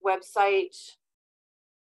website,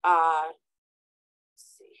 let's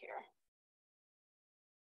see here,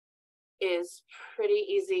 is pretty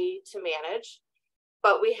easy to manage,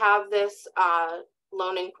 but we have this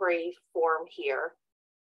loan inquiry form here.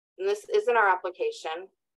 And this isn't our application,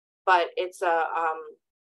 but it's a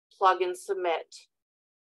plug and submit.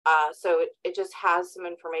 So it just has some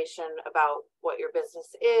information about what your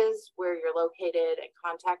business is, where you're located, and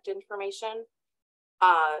contact information.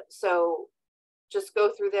 So just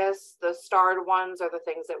go through this. The starred ones are the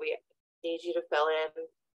things that we need you to fill in,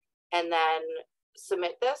 and then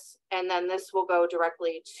submit this. And then this will go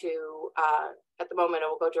directly to, at the moment, it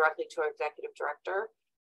will go directly to our executive director,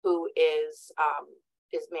 who is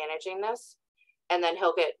managing this. And then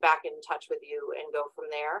he'll get back in touch with you and go from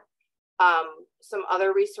there. Some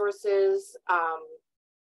other resources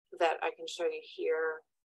that I can show you here.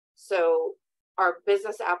 So our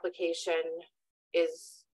business application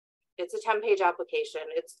it's a 10-page application.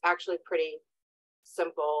 It's actually pretty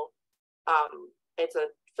simple. It's a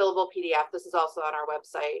fillable PDF. This is also on our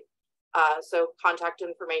website. So contact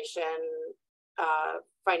information,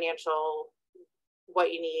 financial,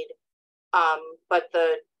 what you need. But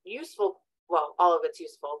the useful, well, all of it's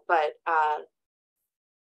useful, but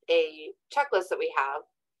a checklist that we have,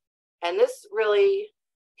 and this really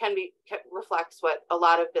reflects what a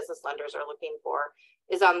lot of business lenders are looking for,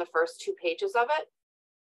 is on the first 2 pages of it.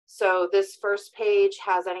 So this first page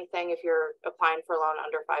has anything if you're applying for a loan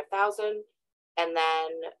under 5,000, and then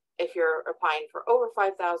if you're applying for over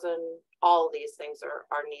 5,000, all of these things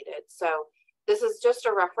are needed. So this is just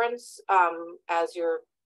a reference as you're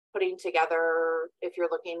putting together, if you're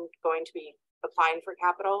going to be applying for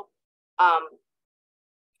capital, and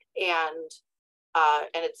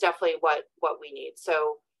it's definitely what we need.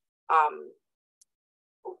 So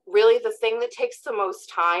really the thing that takes the most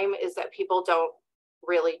time is that people don't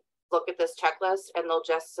really look at this checklist, and they'll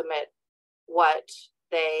just submit what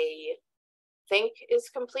they think is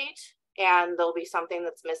complete, and there'll be something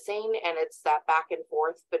that's missing, and it's that back and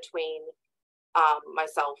forth between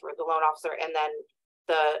myself or the loan officer and then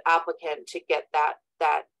the applicant to get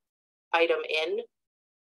that item in.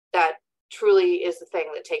 That truly is the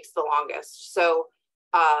thing that takes the longest. So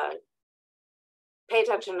pay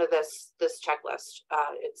attention to this checklist.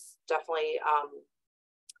 It's definitely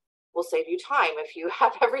will save you time if you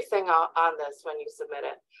have everything on this when you submit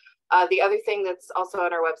it. The other thing that's also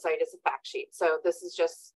on our website is a fact sheet. So this is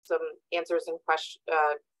just some answers and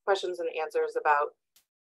questions and answers about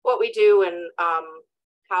what we do and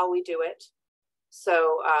how we do it.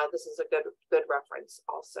 So this is a good reference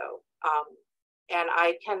also. And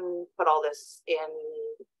I can put all this in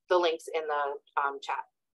the links in the chat.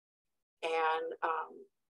 And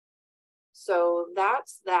so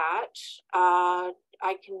that's that.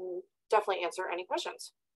 I can definitely answer any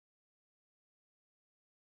questions.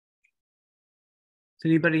 Does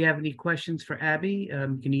anybody have any questions for Abby?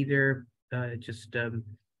 You can either just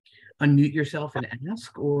unmute yourself and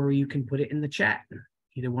ask, or you can put it in the chat.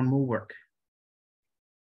 Either one will work.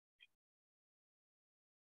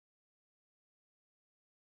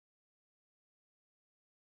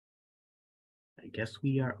 I guess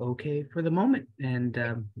we are okay for the moment. And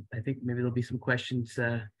I think maybe there'll be some questions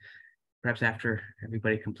perhaps after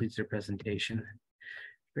everybody completes their presentation.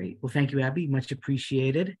 Great. Well, thank you, Abby. Much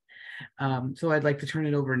appreciated. So I'd like to turn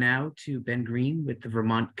it over now to Ben Green with the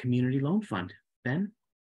Vermont Community Loan Fund. Ben?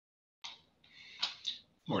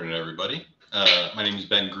 Morning, everybody. My name is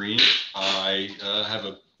Ben Green. I have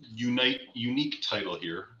a unique title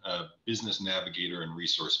here, Business Navigator and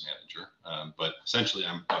Resource Manager. But essentially,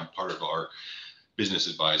 I'm part of our business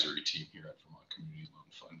advisory team here at Vermont Community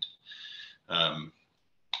Loan Fund.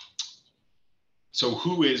 So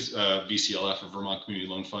who is VCLF, or Vermont Community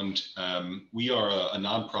Loan Fund? We are a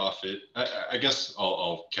nonprofit. I guess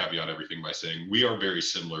I'll caveat everything by saying we are very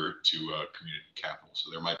similar to community capital.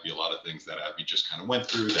 So there might be a lot of things that Abby just kind of went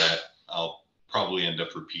through that I'll probably end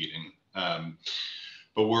up repeating.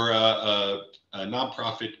 But we're a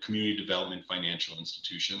nonprofit community development financial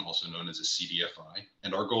institution, also known as a CDFI.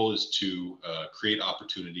 And our goal is to create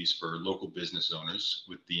opportunities for local business owners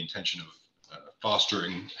with the intention of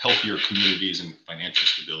fostering healthier communities and financial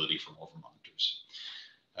stability for all Vermonters.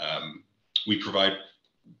 We provide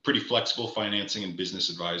pretty flexible financing and business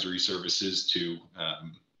advisory services to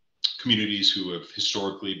communities who have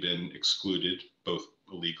historically been excluded, both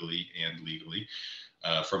illegally and legally,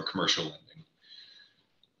 from commercial lending.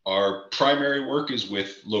 Our primary work is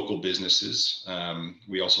with local businesses.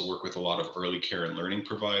 We also work with a lot of early care and learning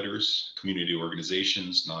providers, community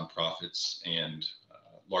organizations, nonprofits, and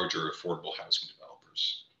larger affordable housing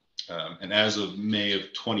developers. And as of May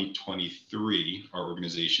of 2023, our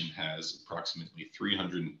organization has approximately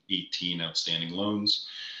 318 outstanding loans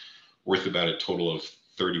worth about a total of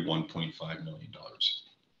 $31.5 million.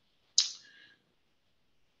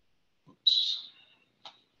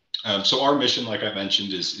 So our mission, like I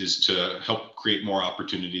mentioned, is to help create more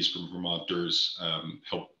opportunities for Vermonters,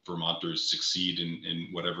 help Vermonters succeed in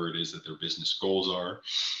whatever it is that their business goals are,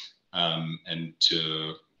 and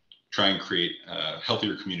to try and create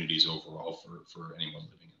healthier communities overall for anyone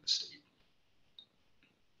living in the state.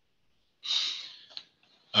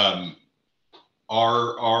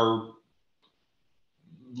 Our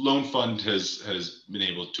loan fund has been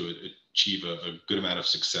able to achieve a good amount of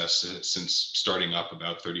success since starting up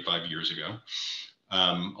about 35 years ago.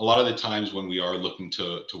 A lot of the times when we are looking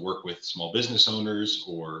to work with small business owners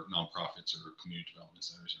or nonprofits or community development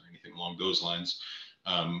centers or anything along those lines,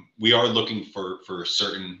 we are looking for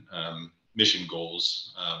certain mission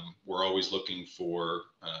goals. We're always looking for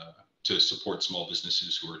to support small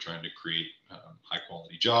businesses who are trying to create high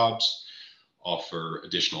quality jobs, offer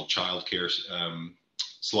additional childcare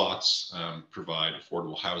slots, provide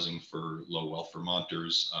affordable housing for low wealth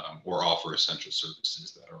Vermonters, or offer essential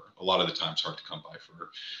services that are a lot of the times hard to come by for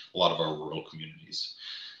a lot of our rural communities.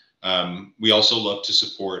 We also love to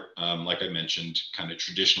support, like I mentioned, kind of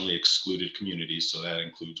traditionally excluded communities. So that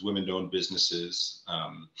includes women-owned businesses,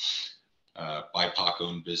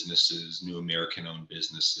 BIPOC-owned businesses, New American-owned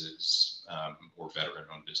businesses, or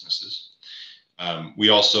veteran-owned businesses. We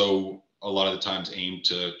also, a lot of the times, aim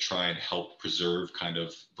to try and help preserve kind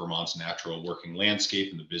of Vermont's natural working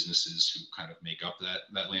landscape and the businesses who kind of make up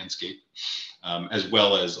that landscape, as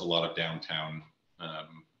well as a lot of downtown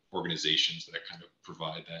organizations that kind of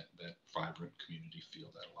provide that vibrant community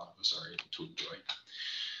feel that a lot of us are able to enjoy.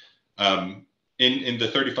 In the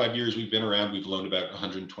 35 years we've been around, we've loaned about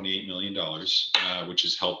 $128 million, which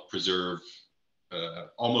has helped preserve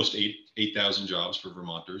almost 8,000 jobs for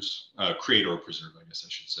Vermonters, create or preserve, I guess I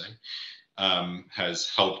should say, has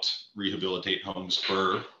helped rehabilitate homes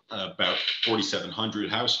for about 4,700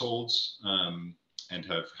 households, and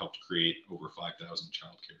have helped create over 5,000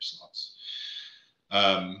 childcare slots.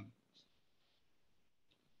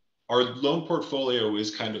 Our loan portfolio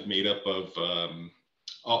is kind of made up of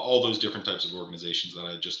all those different types of organizations that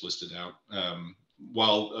I just listed out.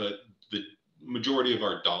 While the majority of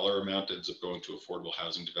our dollar amount ends up going to affordable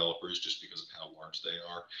housing developers just because of how large they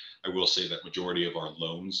are, I will say that majority of our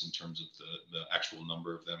loans, in terms of the actual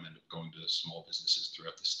number of them, end up going to small businesses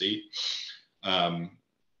throughout the state.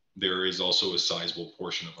 There is also a sizable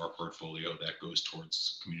portion of our portfolio that goes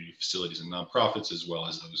towards community facilities and nonprofits, as well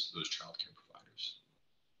as those childcare providers.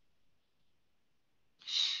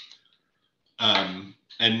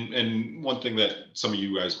 And one thing that some of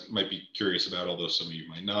you guys might be curious about, although some of you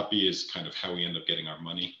might not be, is kind of how we end up getting our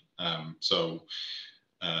money. So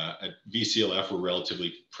at VCLF, we're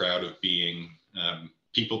relatively proud of being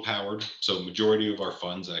people powered. So majority of our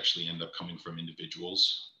funds actually end up coming from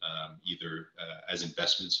individuals, either as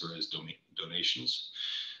investments or as donations.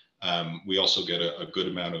 We also get a good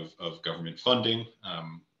amount of government funding,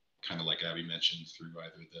 kind of like Abby mentioned, through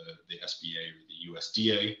either the SBA or the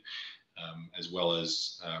USDA. As well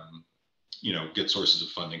as, get sources of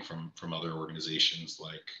funding from other organizations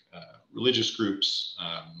like religious groups,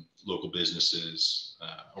 local businesses,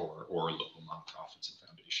 or local nonprofits and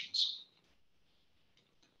foundations.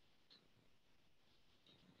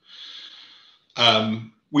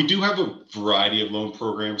 We do have a variety of loan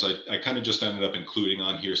programs. I kind of just ended up including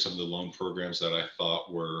on here some of the loan programs that I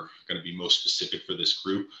thought were going to be most specific for this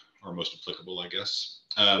group, or most applicable, I guess.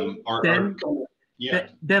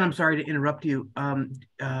 Ben, I'm sorry to interrupt you. Do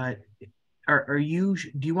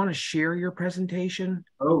you want to share your presentation?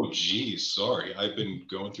 Oh, geez, sorry. I've been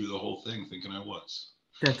going through the whole thing thinking I was.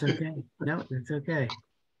 That's okay. No, that's okay.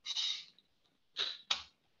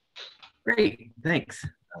 Great, thanks.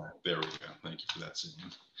 There we go. Thank you for that,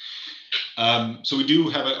 Simeon. So we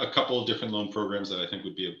do have a couple of different loan programs that I think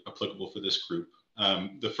would be applicable for this group.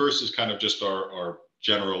 The first is kind of just our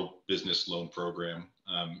general business loan program.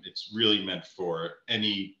 It's really meant for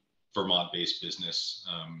any Vermont-based business.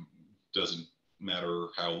 Doesn't matter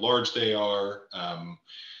how large they are,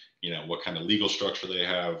 what kind of legal structure they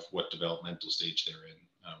have, what developmental stage they're in.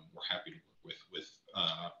 We're happy to work with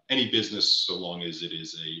any business so long as it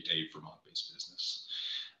is a Vermont-based business.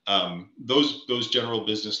 Those general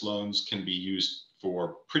business loans can be used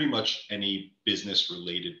for pretty much any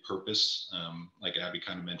business-related purpose. Like Abby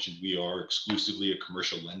kind of mentioned, we are exclusively a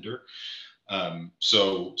commercial lender.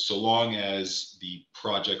 So long as the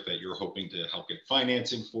project that you're hoping to help get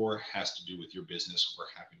financing for has to do with your business, we're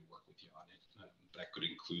happy to work with you on it. That could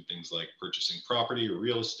include things like purchasing property or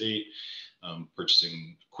real estate,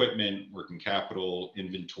 purchasing equipment, working capital,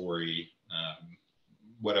 inventory,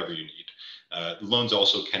 whatever you need. The loans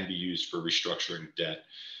also can be used for restructuring debt,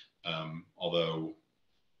 although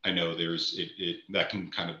I know that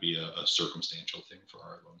can kind of be a circumstantial thing for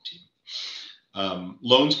our loan team.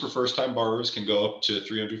 Loans for first-time borrowers can go up to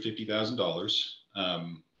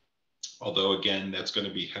 $350,000. Although again, that's going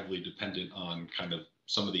to be heavily dependent on kind of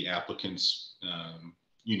some of the applicants'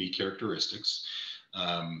 unique characteristics.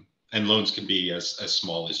 And loans can be as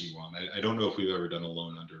small as you want. I don't know if we've ever done a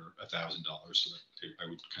loan under $1,000, so I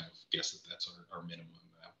would kind of guess that that's our minimum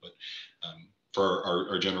amount. But for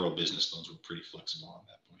our general business loans, we're pretty flexible on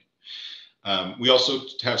that point. We also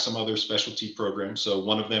have some other specialty programs. So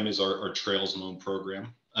one of them is our Trails Loan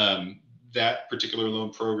Program. That particular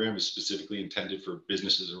loan program is specifically intended for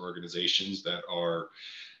businesses or organizations that are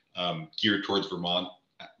geared towards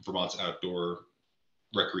Vermont's outdoor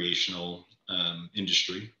recreational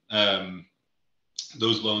industry.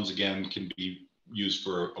 Those loans, again, can be used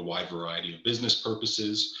for a wide variety of business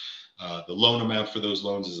purposes. The loan amount for those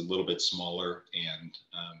loans is a little bit smaller, and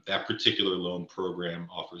that particular loan program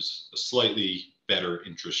offers a slightly better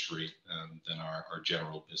interest rate than our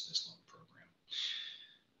general business loan program.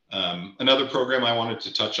 Another program I wanted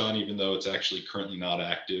to touch on, even though it's actually currently not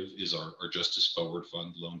active, is our Justice Forward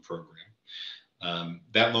Fund loan program.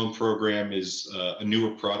 That loan program is a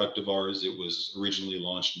newer product of ours. It was originally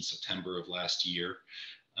launched in September of last year.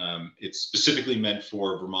 It's specifically meant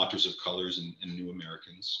for Vermonters of colors and new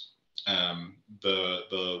Americans.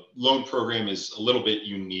 The loan program is a little bit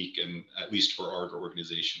unique, and at least for our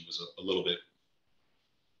organization was a little bit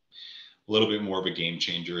more of a game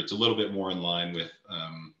changer. It's a little bit more in line with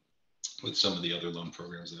some of the other loan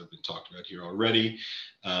programs that have been talked about here already.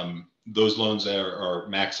 Those loans are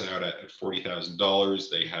maxed out at $40,000.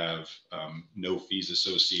 They have no fees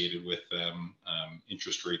associated with them.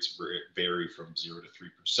 Interest rates vary from 0 to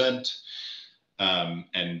 3%.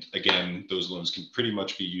 And again, those loans can pretty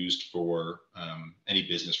much be used for any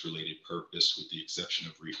business related purpose with the exception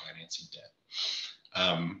of refinancing debt.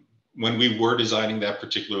 When we were designing that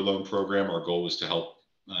particular loan program, our goal was to help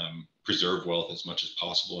preserve wealth as much as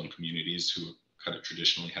possible in communities who kind of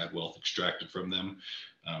traditionally had wealth extracted from them,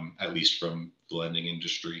 at least from the lending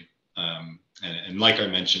industry. And like I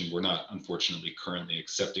mentioned, we're not unfortunately currently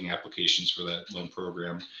accepting applications for that loan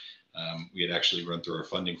program. We had actually run through our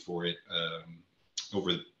funding for it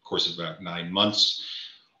over the course of about 9 months.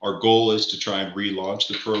 Our goal is to try and relaunch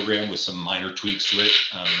the program with some minor tweaks to it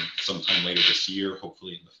sometime later this year,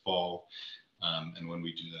 hopefully in the fall. And when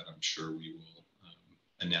we do that, I'm sure we will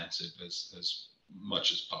announce it as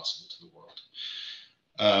much as possible to the world.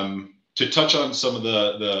 To touch on some of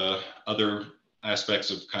the other aspects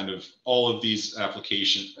of kind of all of these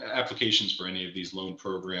applications for any of these loan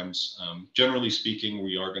programs, generally speaking,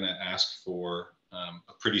 we are going to ask for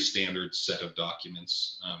a pretty standard set of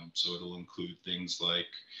documents. So it'll include things like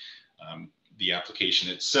the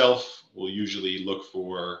application itself. We'll usually look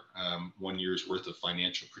for 1 year's worth of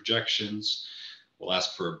financial projections. We'll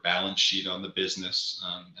ask for a balance sheet on the business,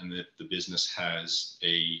 and if the business has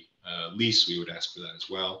a lease, we would ask for that as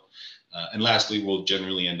well. And lastly, we'll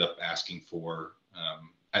generally end up asking for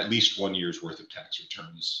at least 1 year's worth of tax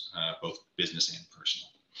returns, both business and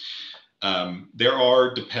personal. There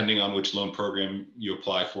are, depending on which loan program you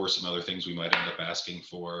apply for, some other things we might end up asking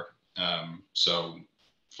for. So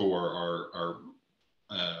for our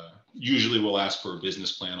usually we'll ask for a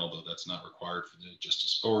business plan, although that's not required for the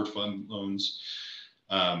Justice Forward Fund loans.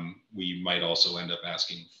 We might also end up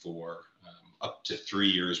asking for up to 3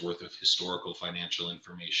 years worth of historical financial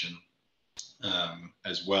information,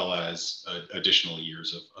 as well as additional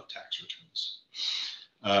years of tax returns.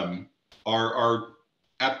 Our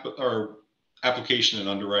application and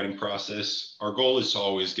underwriting process, our goal is to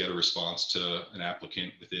always get a response to an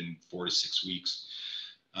applicant within 4 to 6 weeks.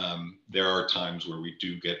 There are times where we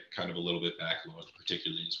do get kind of a little bit backlogged,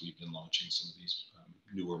 particularly as we've been launching some of these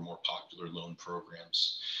newer, more popular loan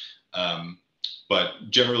programs. But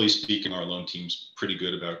generally speaking, our loan team's pretty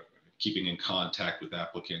good about keeping in contact with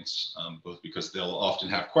applicants, both because they'll often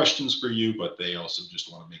have questions for you, but they also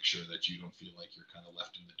just want to make sure that you don't feel like you're kind of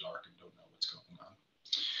left in the dark and don't know what's going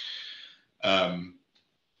on.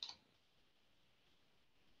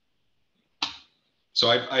 So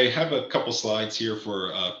I have a couple slides here for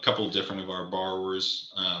a couple different of our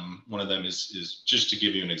borrowers. One of them is just to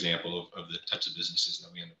give you an example of the types of businesses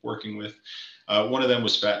that we end up working with. One of them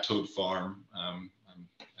was Fat Toad Farm. I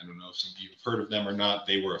don't know if some of you have heard of them or not.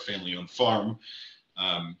 They were a family-owned farm,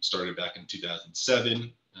 started back in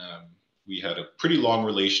 2007. We had a pretty long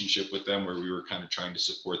relationship with them where we were kind of trying to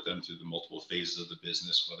support them through the multiple phases of the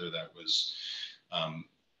business, whether that was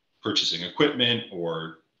purchasing equipment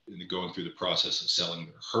or going through the process of selling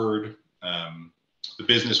their herd. The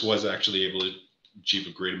business was actually able to achieve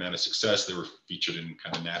a great amount of success. They were featured in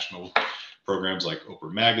kind of national programs like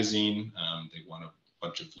Oprah Magazine. They won a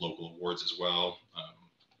bunch of local awards as well,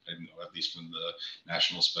 at least from the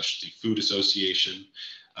National Specialty Food Association.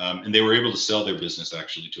 And they were able to sell their business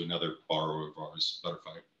actually to another borrower of ours,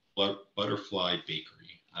 Butterfly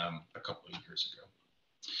Bakery, a couple of years ago.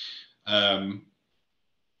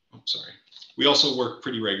 Sorry. We also work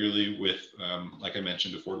pretty regularly with, like I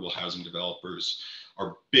mentioned, affordable housing developers.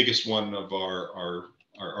 Our biggest one of our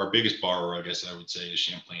our biggest borrower, I guess I would say, is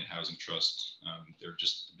Champlain Housing Trust. They're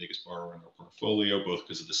just the biggest borrower in our portfolio, both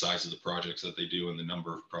because of the size of the projects that they do and the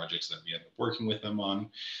number of projects that we end up working with them on.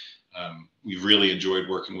 We've really enjoyed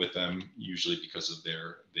working with them, usually because of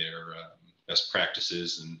their best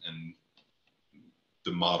practices and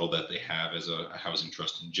the model that they have as a housing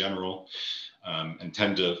trust in general, and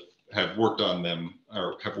tend to have worked on them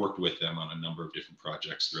or have worked with them on a number of different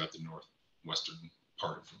projects throughout the northwestern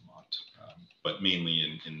part of Vermont, but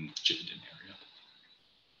mainly in the Chittenden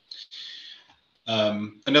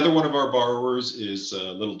area. Another one of our borrowers is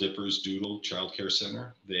Little Dipper's Doodle Child Care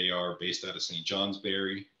Center. They are based out of St.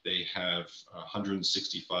 Johnsbury. They have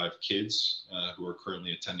 165 kids who are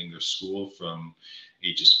currently attending their school from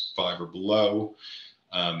ages 5 or below.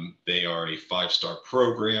 They are a 5-star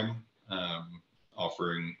program,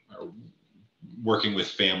 offering, working with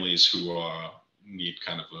families who need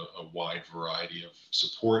kind of a wide variety of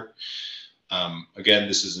support. Again,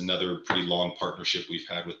 this is another pretty long partnership we've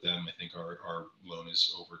had with them. I think our loan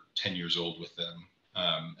is over 10 years old with them,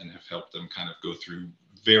 and have helped them kind of go through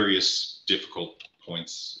various difficult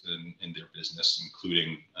points in their business,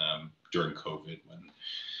 including during COVID when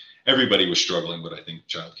everybody was struggling, but I think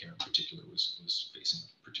childcare in particular was facing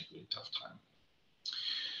a particularly tough time.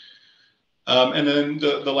 And then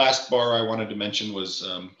the last borrower I wanted to mention was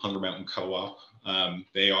Hunger Mountain Co-op.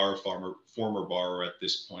 They are a former borrower at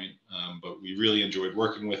this point, but we really enjoyed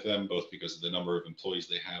working with them, both because of the number of employees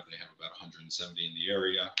they have. They have about 170 in the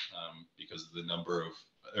area, because of the number of,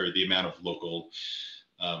 or the amount of local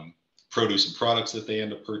produce and products that they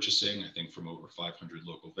end up purchasing, I think from over 500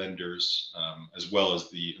 local vendors, as well as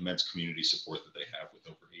the immense community support that they have with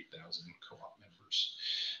over 8,000 co-op members.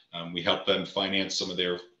 We help them finance some of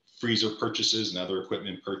their freezer purchases and other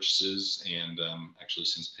equipment purchases, and actually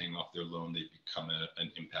since paying off their loan, they've become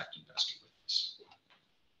an impact investor with us.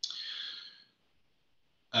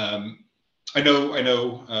 I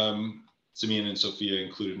know Simeon and Sophia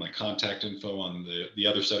included my contact info on the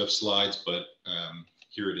other set of slides, but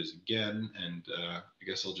here it is again, and I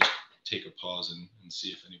guess I'll just take a pause and see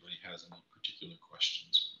if anybody has any particular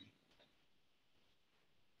questions for me.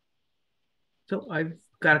 So I've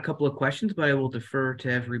got a couple of questions, but I will defer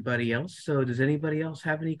to everybody else. So does anybody else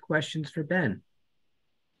have any questions for Ben?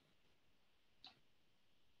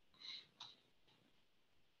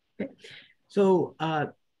 Okay. So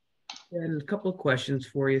and a couple of questions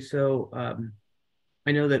for you. So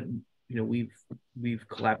I know that we've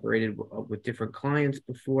collaborated with different clients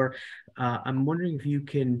before. I'm wondering if you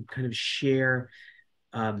can kind of share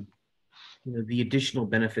the additional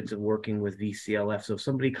benefits of working with VCLF. So if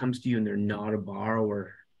somebody comes to you and they're not a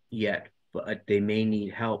borrower yet, but they may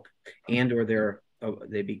need help, and or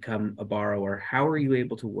they become a borrower, how are you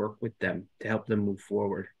able to work with them to help them move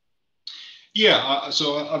forward? Yeah,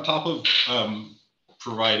 so on top of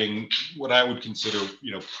providing what I would consider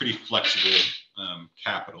pretty flexible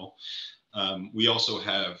capital, we also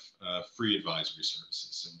have free advisory services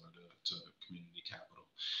similar to community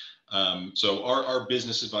capital. So our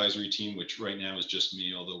business advisory team, which right now is just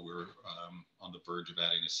me, although we're on the verge of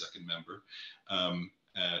adding a second member,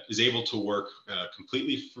 is able to work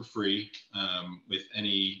completely for free with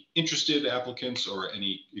any interested applicants or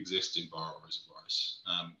any existing borrowers of ours.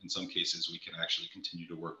 In some cases, we can actually continue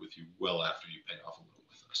to work with you well after you pay off a loan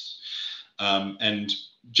with us. And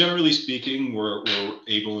generally speaking, we're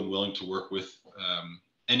able and willing to work with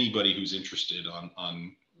anybody who's interested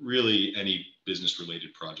on really any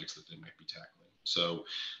business-related projects that they might be tackling. So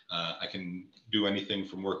I can do anything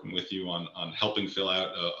from working with you on helping fill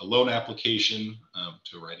out a loan application,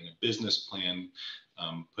 to writing a business plan,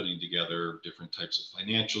 putting together different types of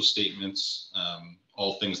financial statements,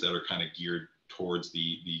 all things that are kind of geared towards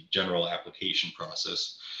the general application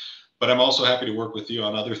process. But I'm also happy to work with you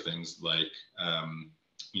on other things like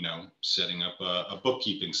setting up a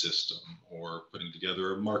bookkeeping system or putting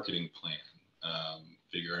together a marketing plan,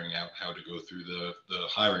 figuring out how to go through the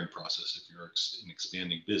hiring process if you're an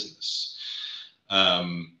expanding business.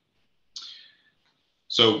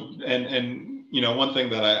 So, one thing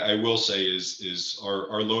that I will say is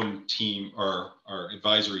our loan team, our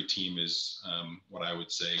advisory team is what I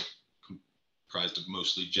would say comprised of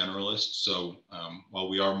mostly generalists. So while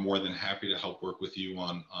we are more than happy to help work with you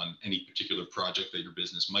on any particular project that your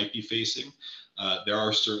business might be facing, there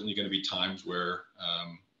are certainly going to be times where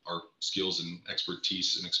our skills and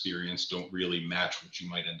expertise and experience don't really match what you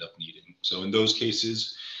might end up needing. So in those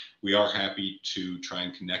cases, we are happy to try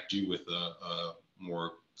and connect you with a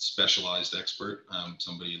more specialized expert,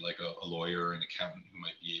 somebody like a lawyer or an accountant who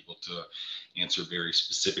might be able to answer very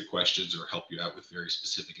specific questions or help you out with very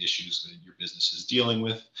specific issues that your business is dealing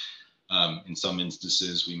with. In some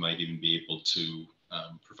instances, we might even be able to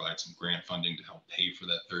provide some grant funding to help pay for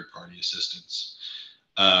that third-party assistance.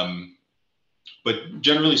 But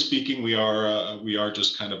generally speaking, we are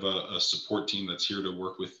just kind of a support team that's here to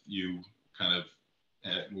work with you kind of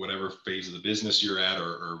at whatever phase of the business you're at,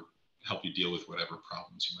 or help you deal with whatever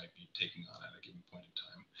problems you might be taking on at a given point in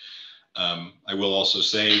time. I will also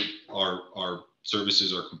say our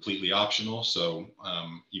services are completely optional. So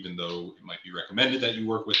even though it might be recommended that you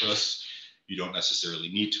work with us, you don't necessarily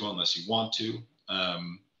need to unless you want to.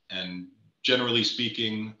 And generally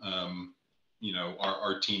speaking, you know,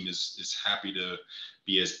 our team is happy to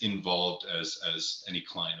be as involved as any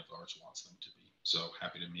client of ours wants them to be. So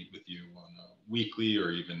happy to meet with you on a weekly or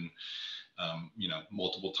even, you know,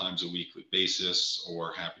 multiple times a weekly basis,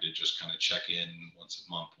 or happy to just kind of check in once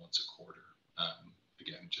a month, once a quarter.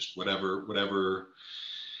 Again, just whatever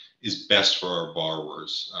is best for our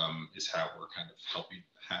borrowers is how we're kind of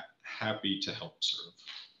happy to help serve.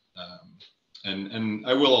 And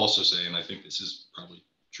I will also say, and I think this is probably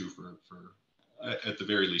true for at the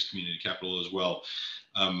very least Community Capital as well,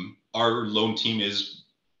 our loan team is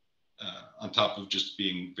on top of just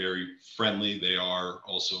being very friendly, they are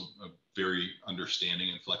also a very understanding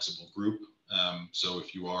and flexible group. So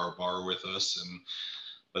if you are a borrower with us and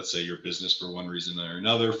let's say your business for one reason or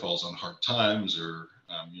another falls on hard times, or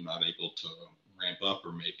you're not able to ramp up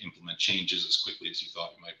or implement changes as quickly as you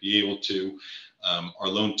thought you might be able to, our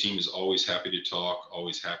loan team is always happy to talk,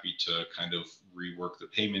 always happy to kind of rework the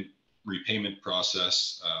repayment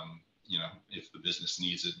process. You know, if the business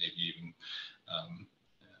needs it, maybe even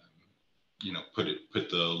you know, put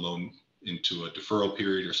the loan into a deferral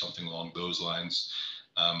period or something along those lines.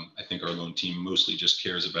 I think our loan team mostly just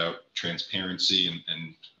cares about transparency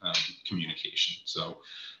and communication. So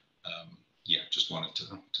yeah, just wanted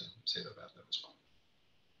to say that about that as well.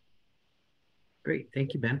 Great,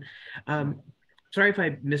 thank you, Ben. Sorry if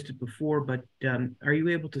I missed it before, but are you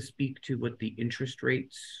able to speak to what the interest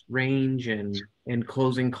rates range and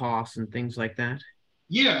closing costs and things like that?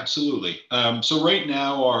 Yeah, absolutely. So right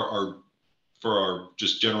now, for our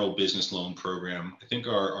just general business loan program, I think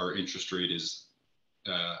our interest rate is,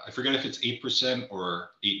 I forget if it's 8%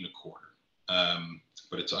 or 8.25%,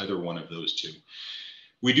 but it's either one of those two.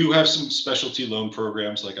 We do have some specialty loan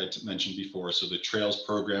programs, like I mentioned before. So the Trails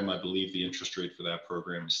program, I believe the interest rate for that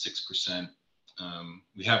program is 6%.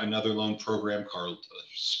 We have another loan program called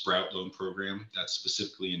Sprout Loan Program that's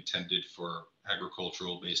specifically intended for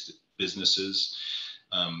agricultural-based businesses,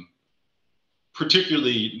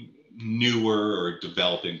 particularly newer or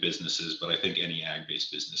developing businesses, but I think any ag-based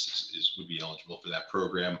business would be eligible for that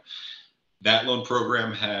program. That loan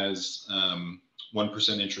program has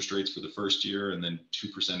 1% interest rates for the first year and then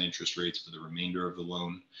 2% interest rates for the remainder of the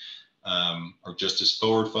loan. Our Justice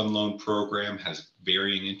Forward Fund loan program has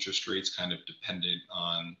varying interest rates, kind of dependent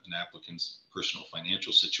on an applicant's personal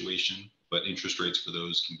financial situation, but interest rates for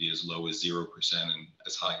those can be as low as 0% and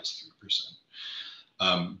as high as 3%.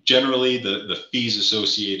 Generally, the fees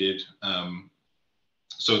associated, I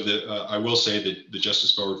will say that the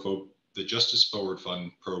Justice Forward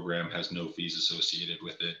Fund program has no fees associated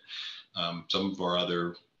with it. Some of our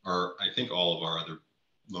other, I think all of our other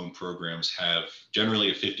loan programs have generally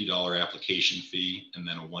a $50 application fee and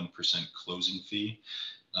then a 1% closing fee.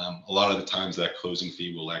 A lot of the times that closing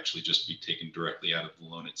fee will actually just be taken directly out of the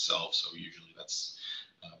loan itself. So usually that's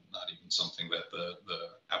not even something that the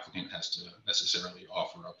applicant has to necessarily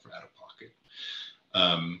offer up for out of pocket.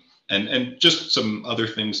 And just some other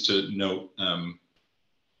things to note.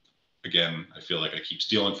 Again, I feel like I keep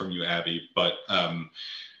stealing from you, Abby, but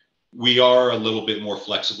we are a little bit more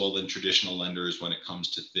flexible than traditional lenders when it comes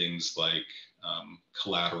to things like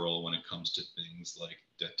collateral, when it comes to things like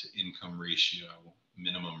debt to income ratio,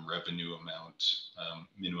 minimum revenue amount,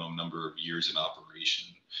 minimum number of years in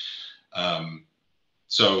operation.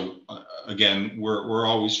 So again, we're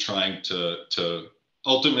always trying to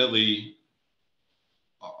ultimately,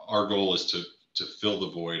 our goal is to fill the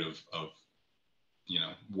void of you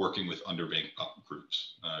know, working with underbanked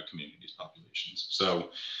groups, communities, populations.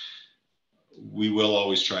 So we will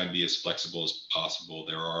always try and be as flexible as possible.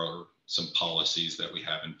 There are some policies that we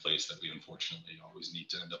have in place that we unfortunately always need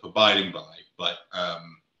to end up abiding by. But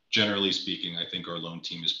generally speaking, I think our loan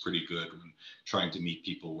team is pretty good when trying to meet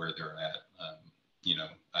people where they're at, you know,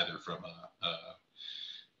 either from a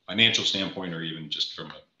financial standpoint or even just from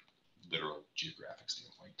a literal geographic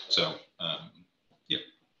standpoint. So, yeah.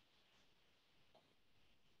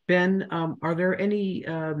 Ben, are there any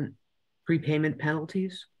prepayment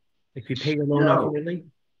penalties if you pay your loan off early?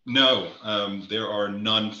 No, there are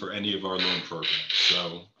none for any of our loan programs.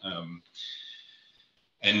 So,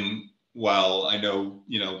 and while I know,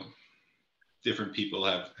 you know, different people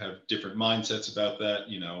have different mindsets about that.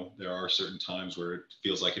 You know, there are certain times where it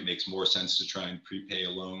feels like it makes more sense to try and prepay a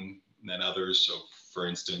loan than others. So for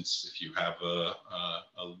instance, if you have a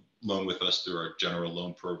loan with us through our general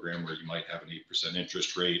loan program where you might have an 8%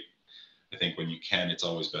 interest rate, I think when you can, it's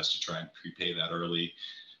always best to try and prepay that early.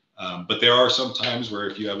 But there are some times where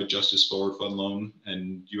if you have a Justice Forward Fund loan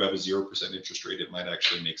and you have a 0% interest rate, it might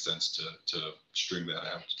actually make sense to string that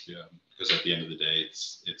out. Yeah, because at the end of the day,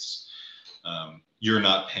 it's you're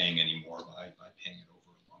not paying anymore by paying it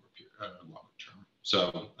over a longer period, longer term.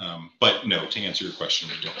 So, but no, to answer your question,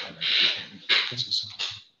 we don't have any prepayment practices.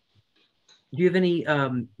 Do you have any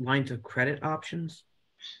lines of credit options?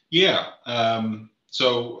 Yeah.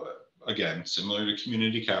 So again, similar to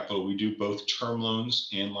Community Capital, we do both term loans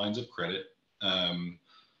and lines of credit.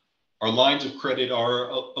 Our lines of credit are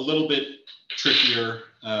a little bit trickier.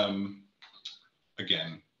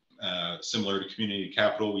 Again, similar to Community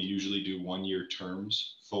Capital, we usually do 1-year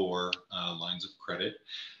terms for lines of credit.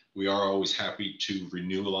 We are always happy to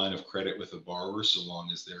renew a line of credit with a borrower so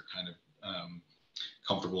long as they're kind of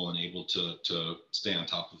comfortable and able to stay on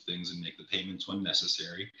top of things and make the payments when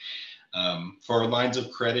necessary. For our lines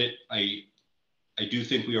of credit, I do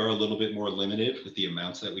think we are a little bit more limited with the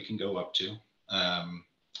amounts that we can go up to. I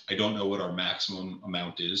don't know what our maximum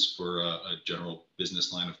amount is for a general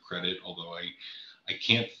business line of credit, although I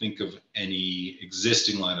can't think of any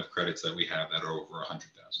existing line of credits that we have that are over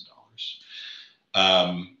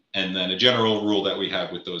 $100,000. And then a general rule that we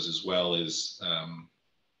have with those as well is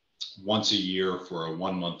once a year for a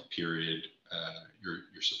 1-month period,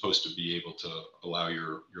 you're supposed to be able to allow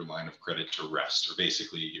your line of credit to rest, or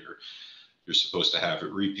basically you're supposed to have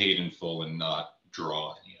it repaid in full and not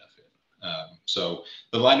draw any of it. So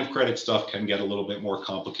the line of credit stuff can get a little bit more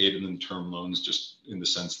complicated than term loans, just in the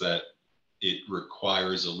sense that it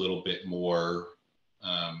requires a little bit more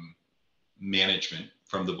management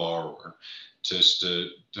from the borrower just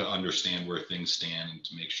to understand where things stand and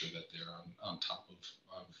to make sure that they're on top of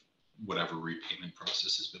whatever repayment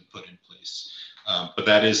process has been put in place. But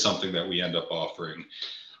that is something that we end up offering.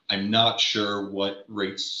 I'm not sure what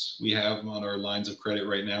rates we have on our lines of credit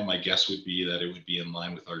right now. My guess would be that it would be in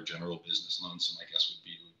line with our general business loans. So my guess would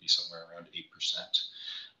be it would be somewhere around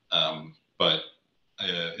 8%. But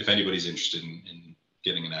if anybody's interested in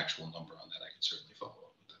getting an actual number on that, I can certainly follow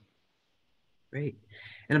up with them. Great.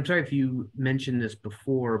 And I'm sorry if you mentioned this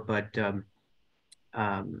before, but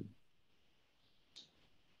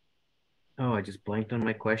oh, I just blanked on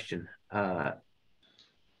my question. Yeah,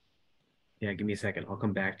 give me a second. I'll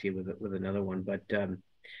come back to you with another one. But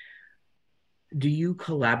do you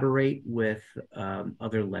collaborate with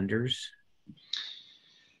other lenders?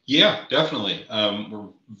 Yeah, definitely. We're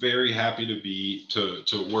very happy to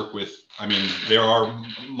work with. I mean, there are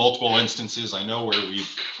multiple instances I know where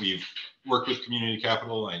we've worked with Community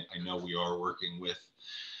Capital. I know we are working with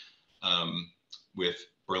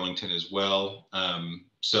Burlington as well.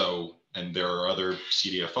 And there are other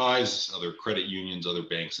CDFIs, other credit unions, other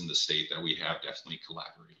banks in the state that we have definitely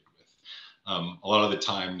collaborated with. A lot of the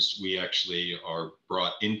times we actually are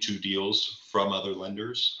brought into deals from other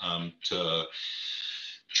lenders to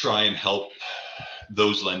try and help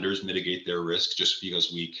those lenders mitigate their risk, just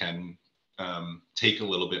because we can take a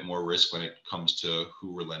little bit more risk when it comes to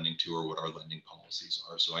who we're lending to or what our lending policies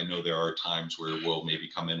are. So I know there are times where we'll maybe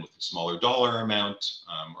come in with a smaller dollar amount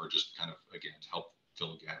or just kind of, again, to help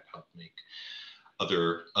fill a gap, help make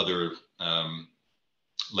other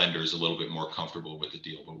lenders a little bit more comfortable with the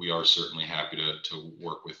deal. But we are certainly happy to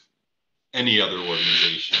work with any other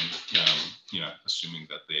organization, assuming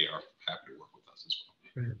that they are happy to work with us as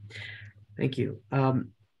well. Right. Thank you.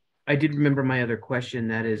 I did remember my other question.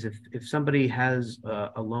 That is, if somebody has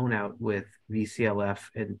a loan out with VCLF,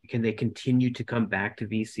 and can they continue to come back to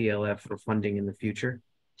VCLF for funding in the future?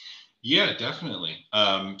 Yeah, definitely.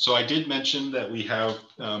 So I did mention that we have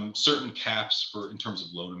certain caps in terms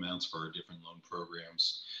of loan amounts for our different loan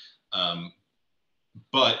programs.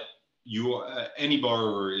 But any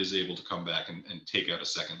borrower is able to come back and take out a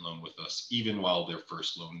second loan with us, even while their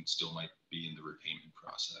first loan still might be in the repayment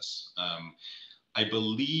process. I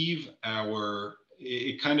believe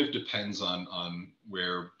it kind of depends on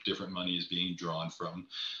where different money is being drawn from.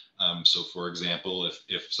 So for example,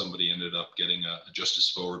 if somebody ended up getting a Justice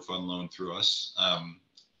Forward Fund loan through us,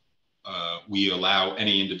 we allow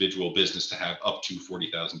any individual business to have up to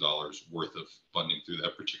 $40,000 worth of funding through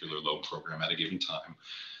that particular loan program at a given time.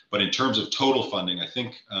 But in terms of total funding, I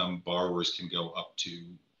think borrowers can go up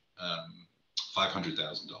to $500,000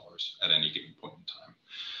 at any given point in time.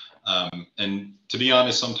 And to be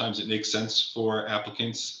honest, sometimes it makes sense for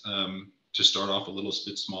applicants to start off a little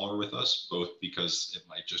bit smaller with us, both because it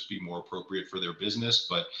might just be more appropriate for their business,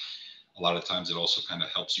 but a lot of times it also kind of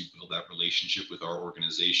helps you build that relationship with our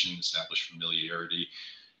organization, establish familiarity,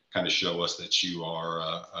 kind of show us that you are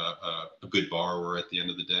a good borrower at the end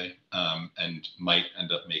of the day, and might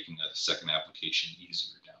end up making a second application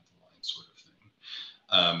easier down the line, sort of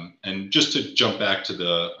thing. And just to jump back to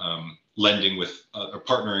the lending with or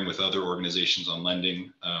partnering with other organizations on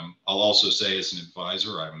lending, I'll also say as an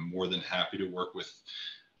advisor, I'm more than happy to work with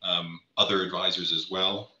other advisors as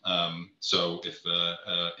well. So if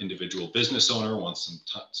an individual business owner wants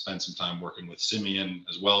to spend some time working with Simeon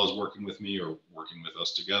as well as working with me, or working with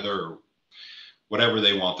us together, or whatever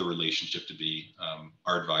they want the relationship to be,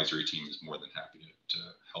 our advisory team is more than happy to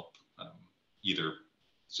help either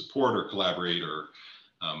support or collaborate or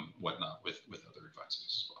whatnot with other advisors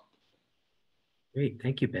as well. Great,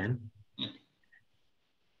 thank you, Ben. Yeah.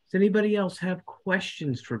 Does anybody else have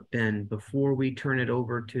questions for Ben before we turn it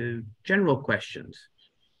over to general questions?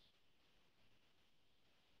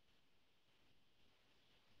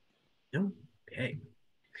 No? Okay.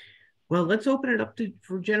 Well, let's open it up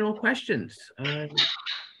for general questions.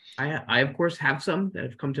 I of course have some that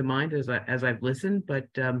have come to mind as I've listened, but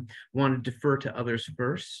want to defer to others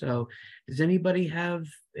first. So does anybody have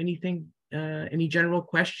anything, any general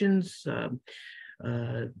questions?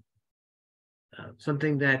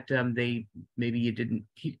 Something that maybe you didn't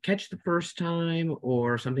catch the first time,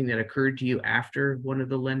 or something that occurred to you after one of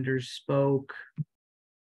the lenders spoke?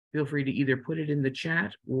 Feel free to either put it in the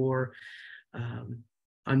chat or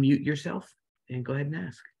unmute yourself and go ahead and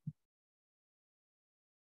ask.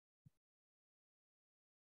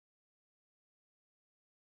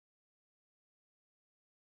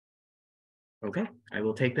 Okay, I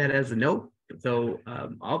will take that as a no. So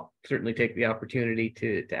I'll certainly take the opportunity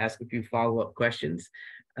to ask a few follow-up questions.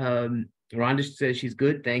 Rhonda says she's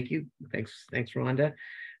good. Thank you. Thanks, Rhonda.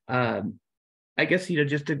 I guess,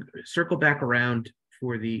 just to circle back around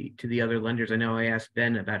to the other lenders. I know I asked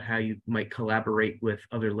Ben about how you might collaborate with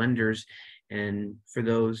other lenders, and for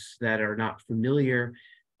those that are not familiar,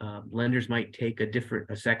 lenders might take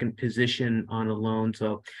a second position on a loan.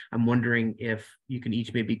 So I'm wondering if you can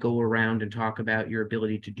each maybe go around and talk about your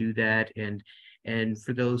ability to do that. And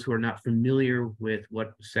for those who are not familiar with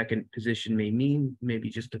what second position may mean, maybe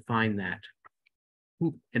just define that.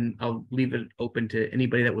 And I'll leave it open to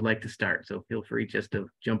anybody that would like to start. So feel free just to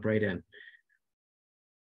jump right in.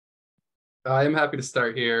 I am happy to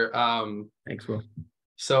start here. Thanks, Will.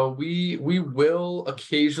 So we will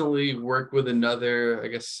occasionally work with another, I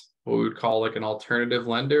guess, what we would call like an alternative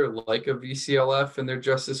lender, like a VCLF and their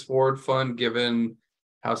Justice Forward Fund, given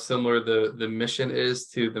how similar the mission is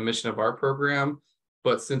to the mission of our program.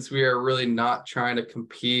 But since we are really not trying to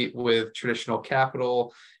compete with traditional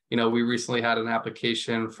capital, we recently had an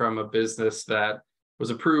application from a business that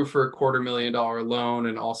was approved for a $250,000 loan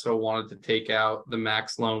and also wanted to take out the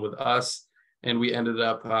max loan with us. And we ended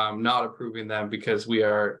up not approving them because we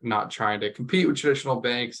are not trying to compete with traditional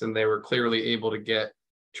banks, and they were clearly able to get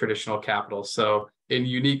traditional capital. So in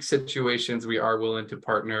unique situations, we are willing to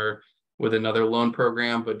partner with another loan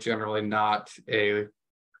program, but generally not a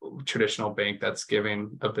traditional bank that's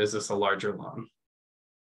giving a business a larger loan.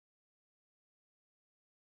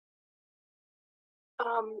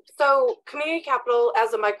 So community capital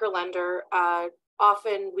as a micro lender,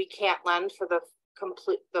 often we can't lend for the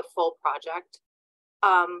full project.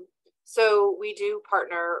 So we do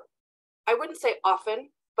partner, I wouldn't say often,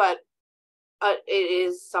 but it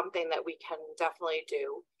is something that we can definitely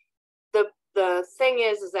do. The thing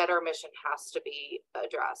is that our mission has to be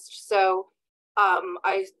addressed. So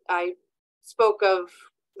I spoke of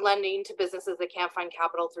lending to businesses that can't find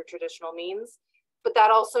capital through traditional means, but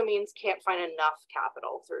that also means can't find enough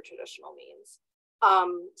capital through traditional means.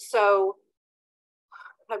 So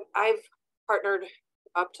I've partnered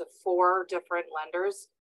up to 4 different lenders,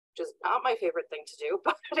 which is not my favorite thing to do,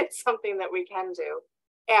 but it's something that we can do.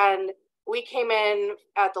 And we came in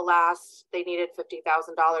at the last, they needed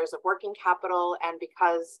 $50,000 of working capital. And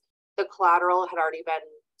because the collateral had already been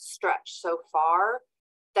stretched so far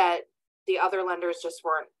that the other lenders just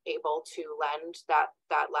weren't able to lend that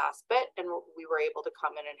last bit, and we were able to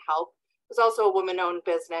come in and help. It was also a woman-owned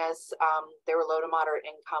business. They were low to moderate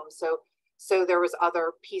income. So there was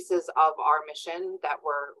other pieces of our mission that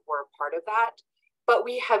were part of that. But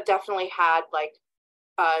we have definitely had like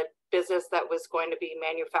a business that was going to be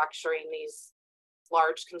manufacturing these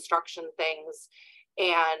large construction things,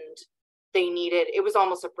 and they needed, it was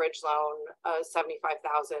almost a bridge loan,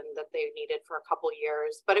 $75,000 that they needed for a couple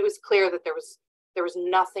years. But it was clear that there was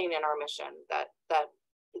nothing in our mission that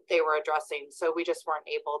they were addressing. So we just weren't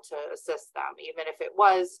able to assist them, even if it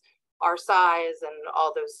was our size and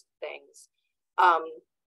all those things.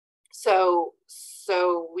 So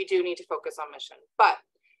we do need to focus on mission, but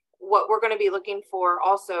what we're going to be looking for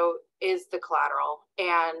also is the collateral.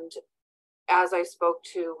 And as I spoke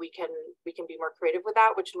to, we can be more creative with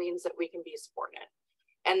that, which means that we can be subordinate.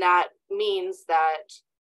 And that means that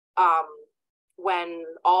when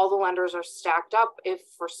all the lenders are stacked up, if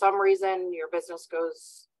for some reason your business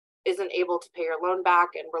isn't able to pay your loan back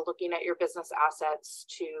and we're looking at your business assets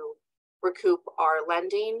to recoup our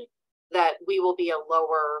lending, that we will be a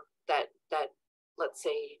lower, that let's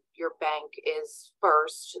say your bank is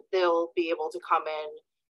first, they'll be able to come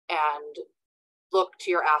in and look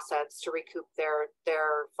to your assets to recoup their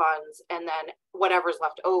funds, and then whatever's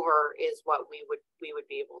left over is what we would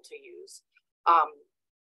be able to use.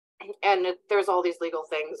 And there's all these legal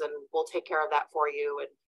things, and we'll take care of that for you.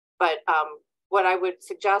 But what I would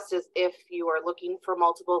suggest is, if you are looking for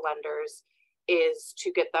multiple lenders, is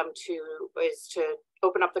to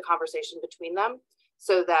open up the conversation between them,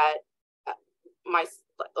 so that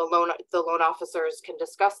the loan officers can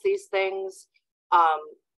discuss these things.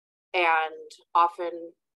 And often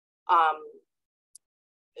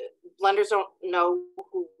lenders don't know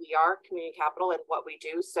who we are, Community Capital, and what we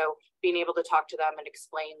do. So being able to talk to them and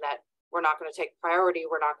explain that we're not going to take priority,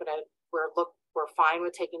 we're fine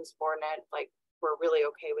with taking subordinate, like we're really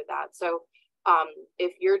okay with that. So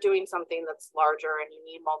if you're doing something that's larger and you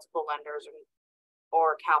need multiple lenders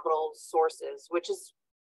or capital sources, which is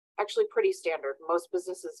actually pretty standard, most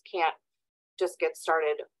businesses can't just get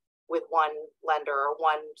started with one lender or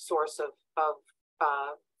one source of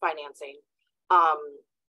financing.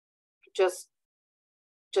 Just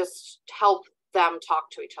help them talk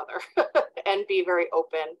to each other and be very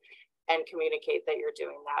open and communicate that you're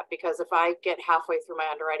doing that. Because if I get halfway through my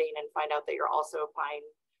underwriting and find out that you're also applying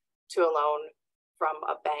to a loan from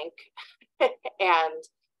a bank and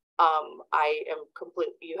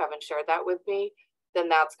you haven't shared that with me, then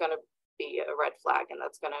that's going to be a red flag, and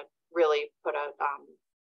that's going to really put a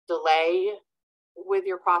delay with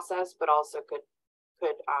your process, but also could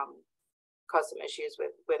cause some issues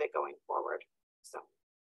with it going forward. So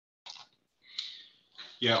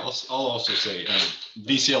yeah, I'll also say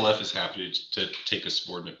VCLF is happy to take a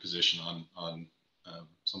subordinate position on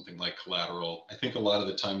something like collateral. I think a lot of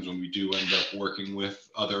the times when we do end up working with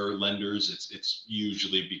other lenders, it's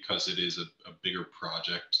usually because it is a bigger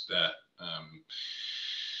project that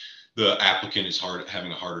the applicant is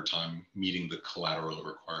having a harder time meeting the collateral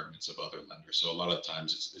requirements of other lenders. So a lot of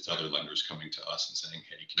times it's other lenders coming to us and saying,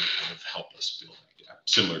 hey, can you kind of help us fill that gap,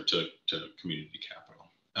 similar to Community Capital.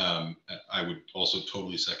 I would also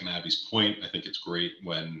totally second Abby's point. I think it's great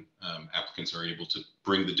when applicants are able to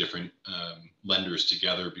bring the different lenders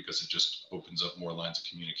together, because it just opens up more lines of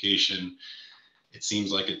communication. It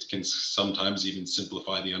seems like it can sometimes even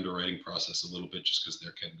simplify the underwriting process a little bit, just because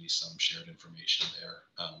there can be some shared information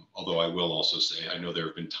there. Although I will also say, I know there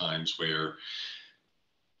have been times where,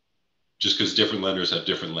 just because different lenders have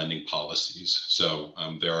different lending policies, so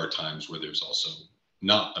there are times where there's also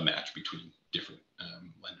not a match between different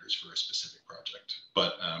lenders for a specific project.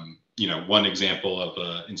 But one example of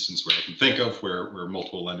an instance where I can think of where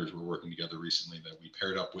multiple lenders were working together recently that we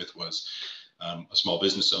paired up with was a small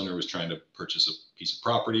business owner was trying to purchase a piece of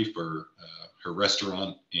property for her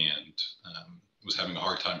restaurant, and was having a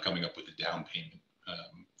hard time coming up with a down payment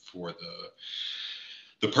for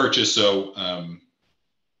the purchase. So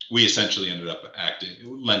we essentially ended up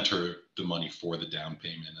lent her the money for the down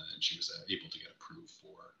payment, and then she was able to get approved for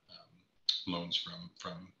loans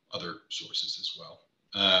from other sources as well.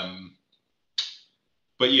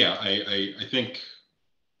 But yeah, I think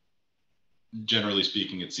generally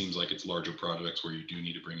speaking, it seems like it's larger projects where you do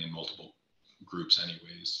need to bring in multiple groups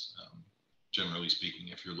anyways. Generally speaking,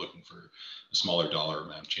 if you're looking for a smaller dollar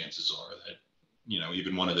amount, chances are that,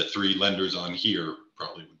 even one of the three lenders on here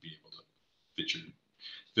probably would be able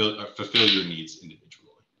to fulfill your needs individually.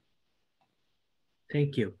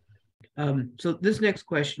 Thank you. So this next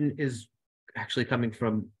question is actually coming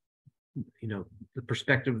from, the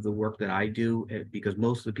perspective of the work that I do, because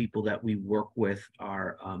most of the people that we work with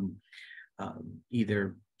are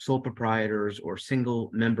either sole proprietors or single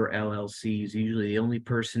member LLCs, usually the only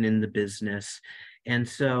person in the business. And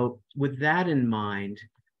so with that in mind,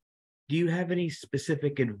 do you have any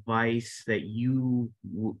specific advice that you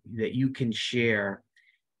can share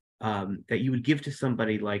that you would give to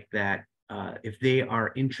somebody like that if they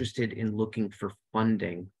are interested in looking for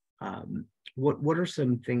funding? What are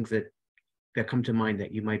some things that come to mind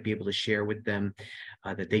that you might be able to share with them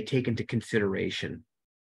that they take into consideration,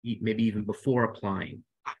 maybe even before applying?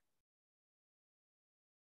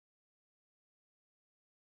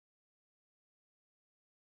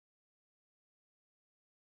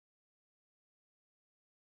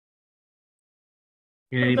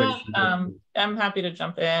 Anybody I'm happy to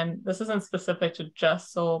jump in. This isn't specific to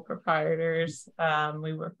just sole proprietors.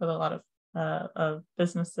 We work with a lot of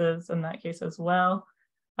businesses in that case as well.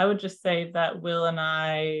 I would just say that Will and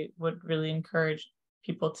I would really encourage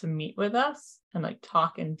people to meet with us and like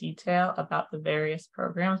talk in detail about the various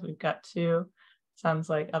programs. We've got two. Sounds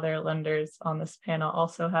like other lenders on this panel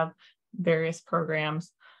also have various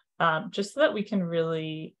programs, just so that we can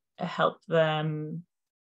really help them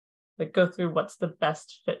like go through what's the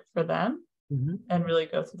best fit for them, and really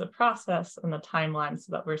go through the process and the timeline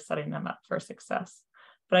so that we're setting them up for success.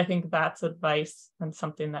 But I think that's advice and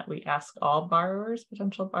something that we ask all borrowers,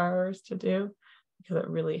 potential borrowers, to do, because it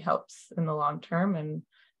really helps in the long term. And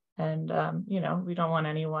you know, we don't want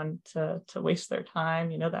anyone to waste their time.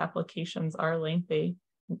 You know, the applications are lengthy,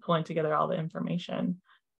 and pulling together all the information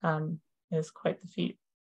is quite the feat.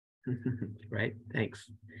 Right, thanks.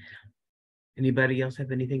 Anybody else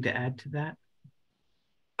have anything to add to that?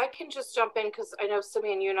 I can just jump in because I know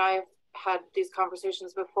Simeon, you and I have had these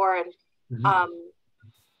conversations before, and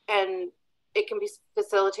and it can be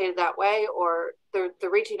facilitated that way, or the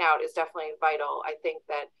reaching out is definitely vital. I think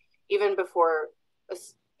that even before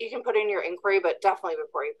you can put in your inquiry, but definitely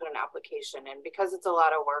before you put an application in, because it's a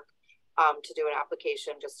lot of work to do an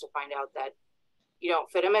application just to find out that you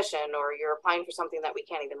don't fit a mission or you're applying for something that we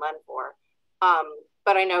can't even lend for.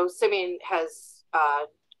 But I know Simeon has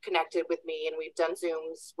connected with me, and we've done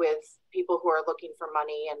Zooms with people who are looking for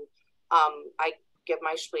money, and I give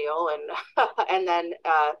my spiel and then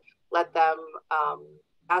let them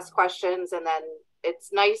ask questions. And then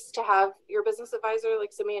it's nice to have your business advisor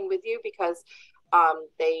like Simeon with you, because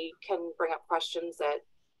they can bring up questions that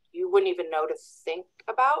you wouldn't even know to think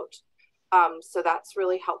about. So that's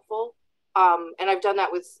really helpful. And I've done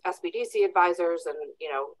that with SBDC advisors, and you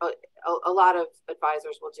know, a lot of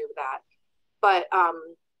advisors will do that. But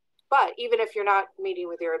even if you're not meeting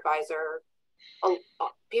with your advisor,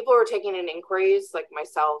 people are taking in inquiries, like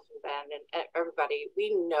myself and Ben and everybody.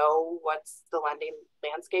 We know what's the lending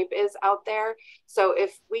landscape is out there. So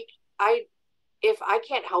if I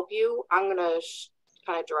can't help you, I'm gonna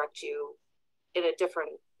kind of direct you in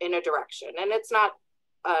a direction, and it's not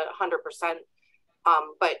 100%.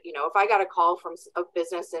 But you know, if I got a call from a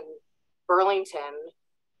business in Burlington,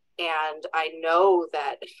 and I know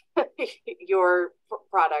that your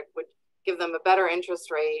product would give them a better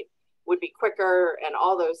interest rate, would be quicker, and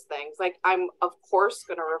all those things, like I'm of course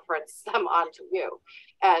going to reference them onto you.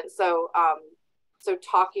 And so so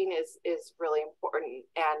talking is really important,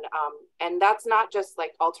 and that's not just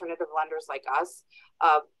like alternative lenders like us.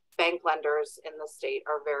 Bank lenders in the state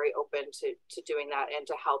are very open to doing that and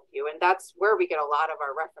to help you. And that's where we get a lot of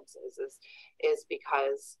our references is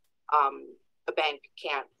because a bank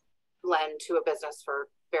can't lend to a business for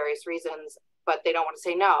various reasons, but they don't want to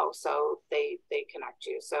say no, so they connect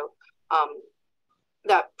you. So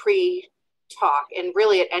that pre-talk, and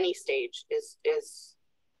really at any stage, is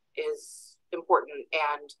important,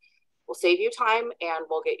 and will save you time and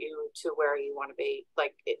will get you to where you want to be,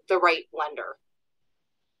 like the right lender.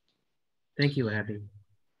 Thank you, Abby.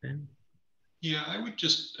 Ben? Yeah, I would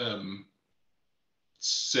just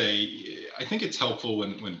say, I think it's helpful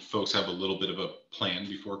when folks have a little bit of a plan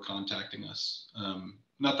before contacting us.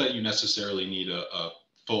 Not that you necessarily need a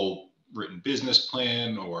full written business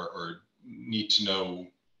plan or need to know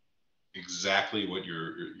exactly what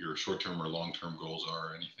your short-term or long-term goals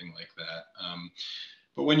are or anything like that.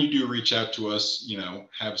 But when you do reach out to us, you know,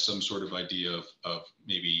 have some sort of idea of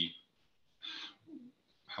maybe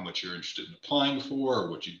how much you're interested in applying for, or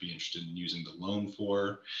what you'd be interested in using the loan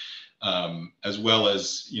for, as well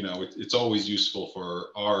as, you know, it's always useful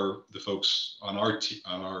for the folks on our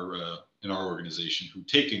in our organization who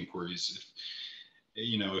take inquiries,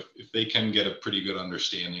 if they can get a pretty good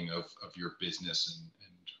understanding of your business and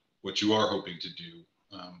what you are hoping to do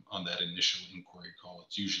on that initial inquiry call.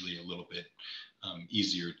 It's usually a little bit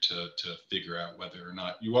easier to figure out whether or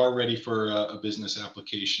not you are ready for a business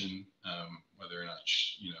application, whether or not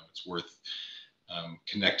it's worth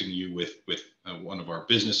connecting you with one of our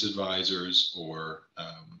business advisors, or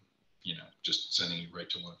just sending you right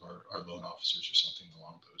to one of our loan officers or something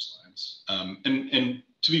along those lines. And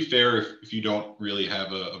to be fair, if you don't really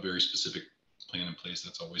have a very specific plan in place,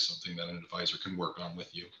 that's always something that an advisor can work on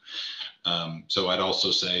with you. So I'd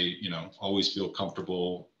also say, always feel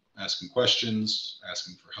comfortable asking questions,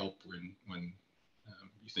 asking for help when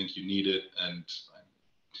you think you need it.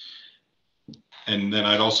 And then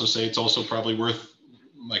I'd also say it's also probably worth,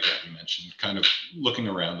 like Abby mentioned, kind of looking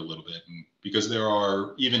around a little bit, and because there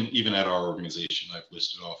are, even at our organization, I've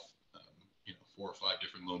listed off, 4 or 5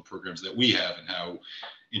 different loan programs that we have and how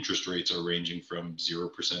interest rates are ranging from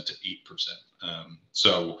 0% to 8%.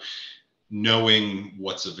 So knowing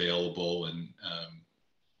what's available and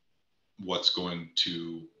what's going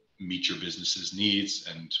to meet your business's needs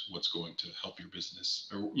and what's going to help your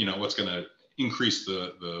business, or what's going to increase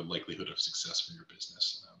the likelihood of success for your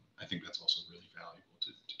business. I think that's also really valuable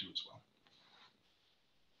to do as well.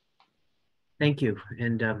 Thank you,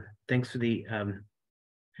 and thanks for the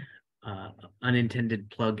unintended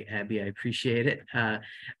plug, Abby. I appreciate it.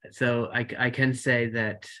 So I can say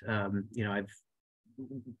that I've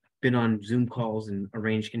been on Zoom calls and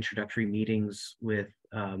arranged introductory meetings with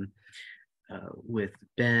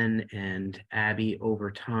Ben and Abby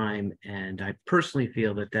over time, and I personally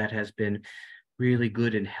feel that has been really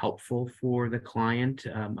good and helpful for the client.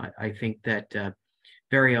 I think that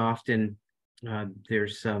very often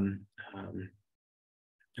there's some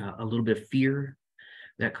a little bit of fear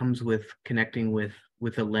that comes with connecting with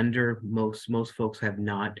a lender. Most folks have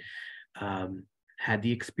not had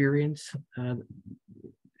the experience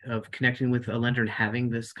of connecting with a lender and having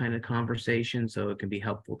this kind of conversation, so it can be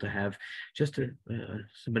helpful to have just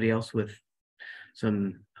somebody else with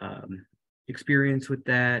some experience with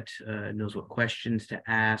that, knows what questions to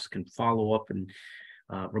ask and follow up and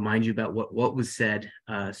remind you about what was said.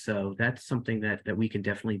 So that's something that we can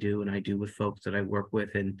definitely do, and I do with folks that I work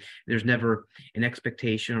with. And there's never an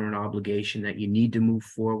expectation or an obligation that you need to move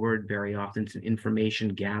forward. Very often it's an information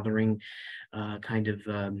gathering kind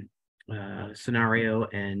of scenario,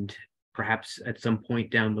 and perhaps at some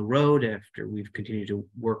point down the road, after we've continued to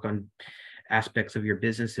work on aspects of your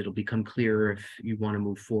business, it'll become clearer if you want to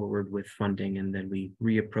move forward with funding, and then we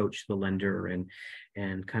reapproach the lender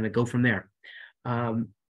and kind of go from there.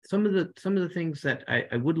 Some of the things that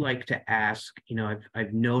I would like to ask,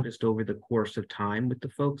 I've noticed over the course of time with the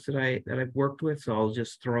folks that I've worked with, so I'll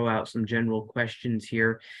just throw out some general questions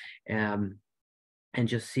here, and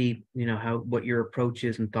just see what your approach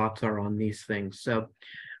is and thoughts are on these things. So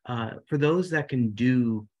for those that can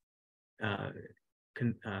do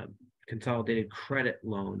consolidated credit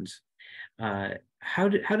loans, how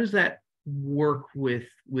does that work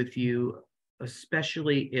with you,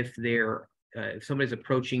 especially if they're if somebody's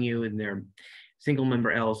approaching you and they're single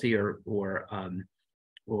member LLC or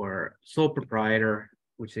sole proprietor,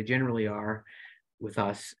 which they generally are with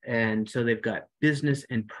us, and so they've got business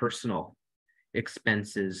and personal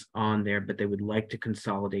expenses on there, but they would like to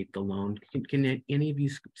consolidate the loan. Can any of you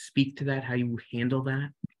speak to that, how you handle that?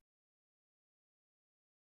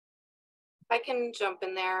 I can jump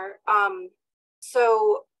in there.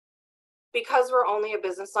 So because we're only a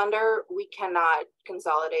business lender, we cannot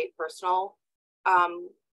consolidate personal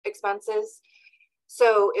expenses.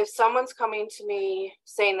 So if someone's coming to me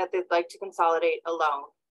saying that they'd like to consolidate a loan,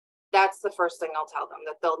 that's the first thing I'll tell them,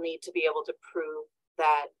 that they'll need to be able to prove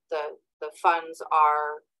that the funds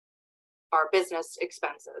are business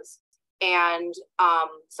expenses. And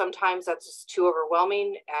sometimes that's just too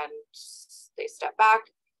overwhelming and they step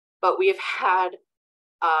back. But we've had,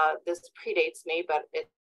 this predates me, but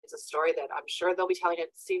it's a story that I'm sure they'll be telling at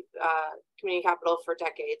Community Capital for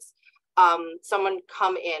decades. Someone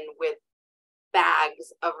come in with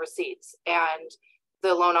bags of receipts, and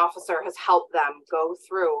the loan officer has helped them go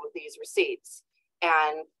through these receipts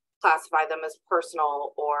and classify them as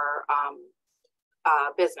personal or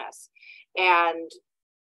business. And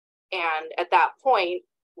at that point,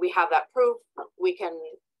 we have that proof, we can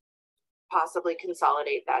possibly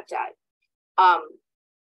consolidate that debt.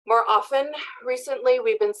 More often recently,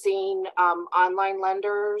 we've been seeing online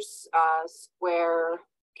lenders, where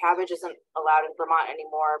Cabbage isn't allowed in Vermont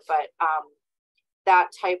anymore, but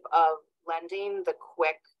that type of lending, the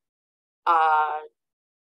quick,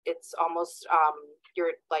 it's almost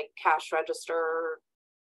your like cash register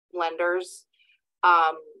lenders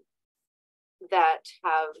that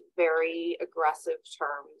have very aggressive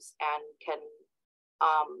terms and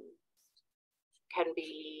can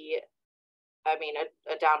be, I mean,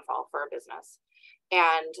 a downfall for a business.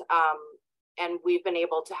 And we've been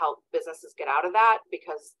able to help businesses get out of that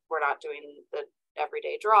because we're not doing the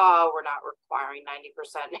everyday draw, we're not requiring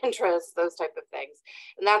 90% interest, those type of things.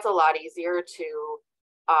 And that's a lot easier to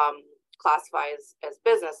classify as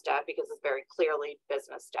business debt because it's very clearly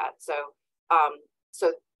business debt. So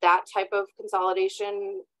so that type of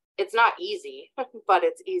consolidation, it's not easy, but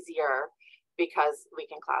it's easier because we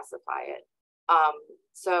can classify it.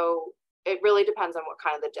 So it really depends on what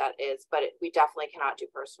kind of the debt is, but we definitely cannot do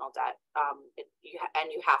personal debt.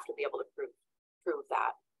 And you have to be able to prove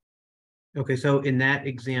that. Okay, so in that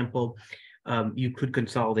example, you could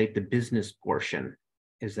consolidate the business portion.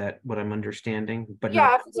 Is that what I'm understanding? But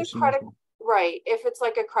yeah, if it's a credit, right? If it's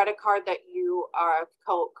like a credit card that you you are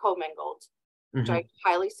commingled, which I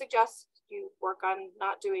highly suggest you work on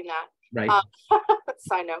not doing that. Right.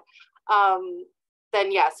 Side note.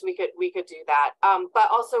 Then yes, we could do that.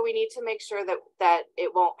 But also we need to make sure that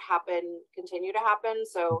it won't continue to happen.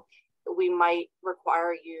 So we might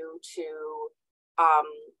require you to,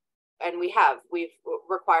 and we've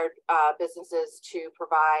required businesses to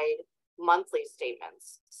provide monthly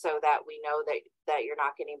statements so that we know that you're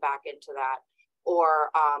not getting back into that, or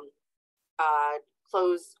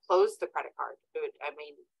close the credit card. I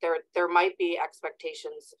mean, there might be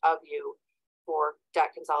expectations of you for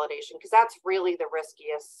debt consolidation, because that's really the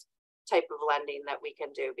riskiest type of lending that we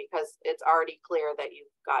can do, because it's already clear that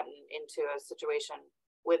you've gotten into a situation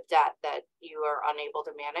with debt that you are unable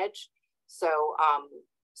to manage. So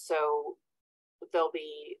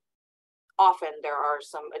there are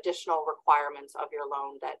some additional requirements of your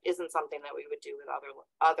loan that isn't something that we would do with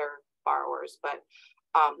other borrowers, but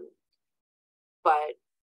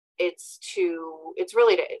it's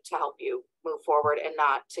really to help you move forward and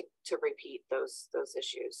not to repeat those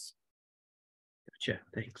issues. Gotcha.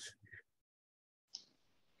 Thanks.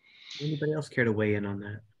 Anybody else care to weigh in on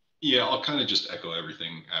that? Yeah, I'll kind of just echo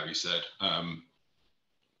everything Abby said.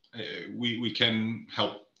 We can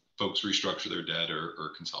help folks restructure their debt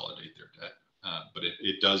or consolidate their debt, but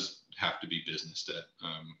it does have to be business debt.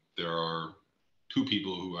 There are two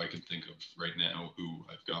people who I can think of right now who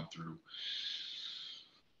I've gone through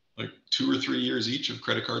like 2 or 3 years each of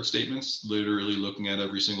credit card statements, literally looking at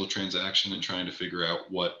every single transaction and trying to figure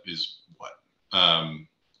out what is what.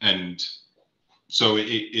 And so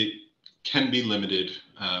it can be limited.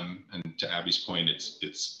 And to Abby's point,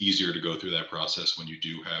 it's easier to go through that process when you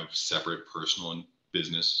do have separate personal and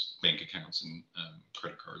business bank accounts and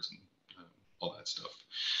credit cards and all that stuff.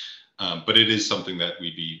 But it is something that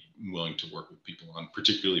we'd be willing to work with people on,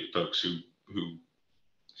 particularly folks who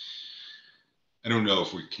I don't know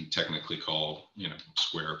if we can technically call,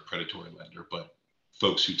 Square a predatory lender, but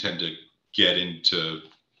folks who tend to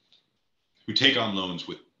who take on loans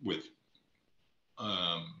with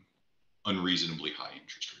unreasonably high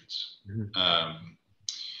interest rates.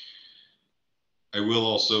 I will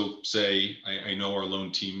also say, I know our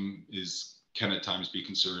loan team can at times be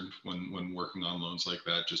concerned when working on loans like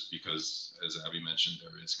that, just because, as Abby mentioned,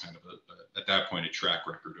 there is kind of at that point, a track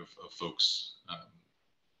record of folks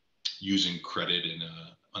using credit in an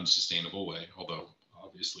unsustainable way, although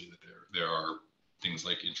obviously that there are things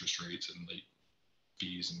like interest rates and late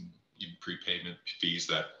fees and even prepayment fees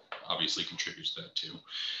that obviously contributes to that too.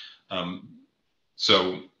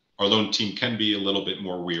 So our loan team can be a little bit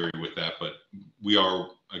more weary with that, but we are,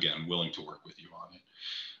 again, willing to work with you on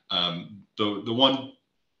it. The one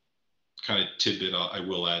kind of tidbit I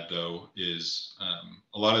will add, though, is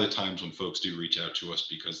a lot of the times when folks do reach out to us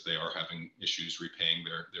because they are having issues repaying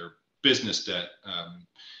their business debt,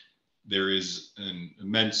 there is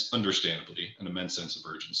understandably an immense sense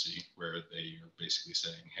of urgency where they are basically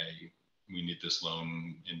saying, hey, we need this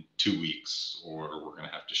loan in 2 weeks or we're going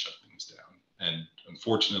to have to shut things down. And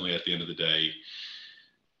unfortunately, at the end of the day,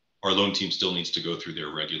 our loan team still needs to go through their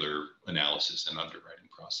regular analysis and underwriting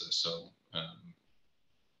process. So,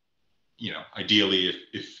 ideally,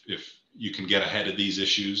 if you can get ahead of these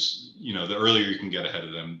issues, the earlier you can get ahead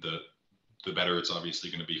of them, the better it's obviously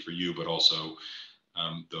going to be for you, but also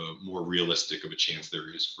the more realistic of a chance there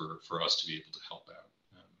is for us to be able to help out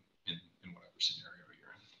in whatever scenario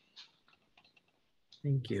you're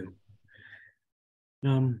in. Thank you.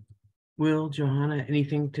 Will, Johanna,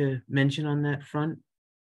 anything to mention on that front?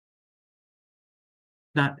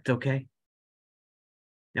 Not, it's okay.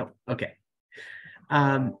 No, okay.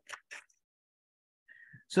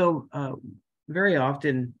 So very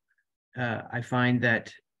often I find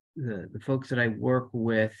that the folks that I work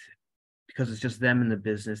with, because it's just them in the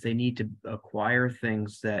business, they need to acquire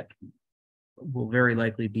things that will very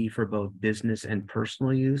likely be for both business and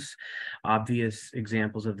personal use. Obvious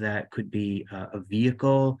examples of that could be a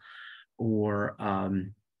vehicle or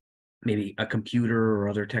maybe a computer or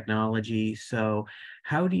other technology. So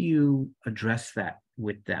how do you address that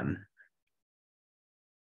with them?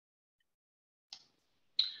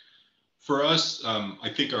 For us,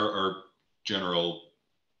 I think our general,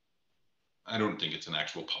 I don't think it's an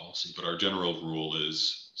actual policy, but our general rule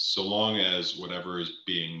is so long as whatever is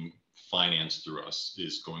being financed through us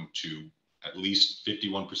is going to at least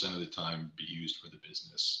 51% of the time be used for the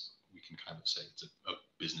business, we can kind of say it's a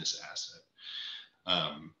business asset.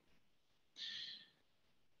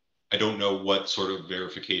 I don't know what sort of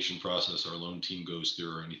verification process our loan team goes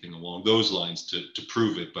through or anything along those lines to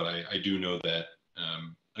prove it, but I do know that,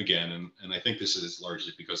 again, and I think this is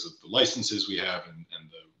largely because of the licenses we have and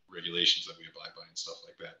the regulations that we abide by and stuff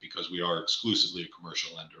like that, because we are exclusively a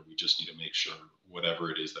commercial lender. We just need to make sure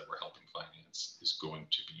whatever it is that we're helping finance is going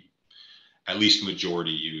to be at least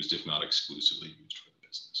majority used, if not exclusively used for the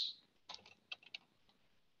business.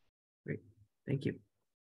 Great, thank you.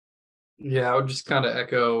 Yeah, I would just kind of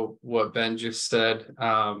echo what Ben just said.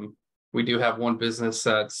 We do have one business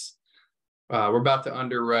that's we're about to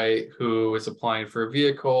underwrite who is applying for a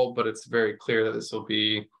vehicle, but it's very clear that this will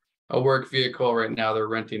be a work vehicle. Right now, they're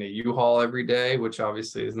renting a U-Haul every day, which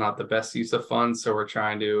obviously is not the best use of funds. So we're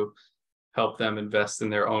trying to help them invest in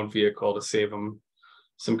their own vehicle to save them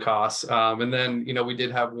some costs. And then, we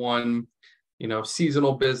did have one,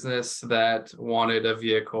 seasonal business that wanted a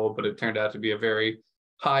vehicle, but it turned out to be a very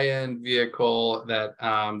high-end vehicle that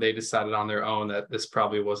they decided on their own that this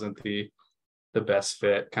probably wasn't the best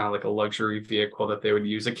fit, kind of like a luxury vehicle that they would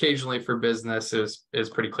use occasionally for business. Is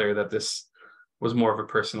pretty clear that this was more of a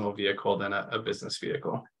personal vehicle than a business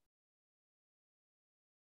vehicle.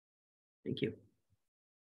 Thank you.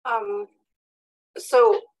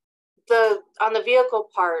 So on the vehicle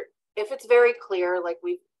part, if it's very clear, like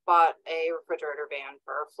we bought a refrigerator van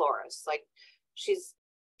for a florist, like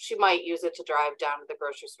she might use it to drive down to the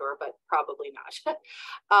grocery store, but probably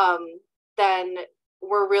not. Then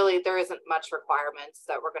there isn't much requirements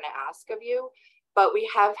that we're going to ask of you, but we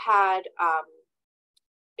have had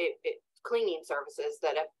cleaning services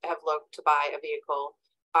that have looked to buy a vehicle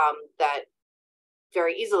that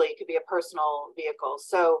very easily could be a personal vehicle.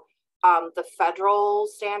 So the federal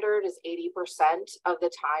standard is 80% of the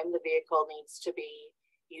time the vehicle needs to be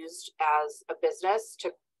used as a business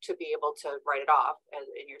to be able to write it off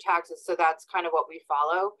in your taxes. So that's kind of what we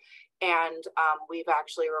follow. And we've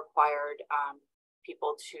actually required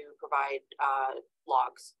people to provide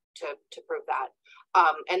logs to prove that.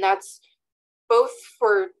 And that's both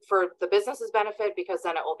for the business's benefit, because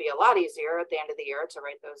then it will be a lot easier at the end of the year to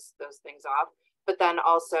write those things off. But then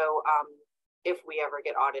also if we ever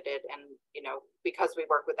get audited, and because we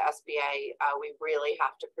work with the SBA, we really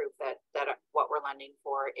have to prove that what we're lending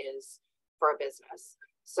for is for a business.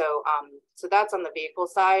 So that's on the vehicle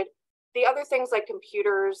side. The other things like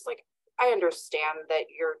computers, like I understand that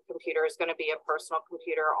your computer is going to be a personal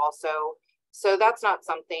computer also. So that's not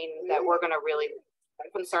something that we're going to really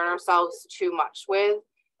concern ourselves too much with,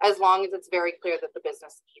 as long as it's very clear that the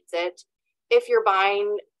business needs it. If you're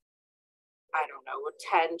buying, I don't know, a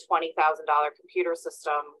 $10,000, $20,000 computer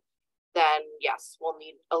system, then yes, we'll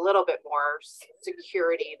need a little bit more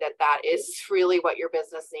security that is really what your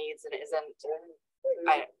business needs and isn't,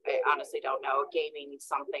 I honestly don't know, gaming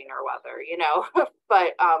something or whether,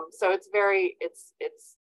 but so it's very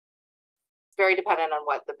dependent on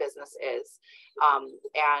what the business is.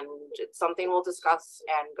 And it's something we'll discuss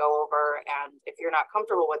and go over. And if you're not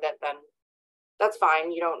comfortable with it, then that's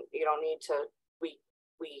fine. You don't need to,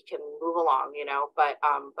 we can move along, but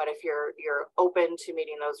if you're open to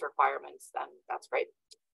meeting those requirements, then that's great.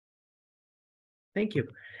 Thank you.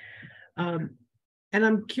 And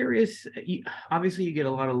I'm curious, obviously you get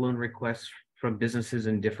a lot of loan requests from businesses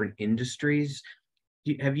in different industries.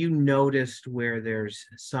 Have you noticed where there's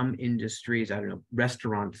some industries, I don't know,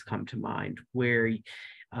 restaurants come to mind, where you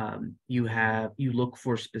look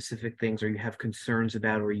for specific things, or you have concerns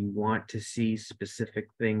about, or you want to see specific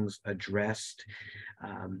things addressed?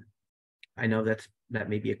 I know that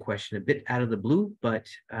may be a question a bit out of the blue, but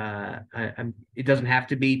it doesn't have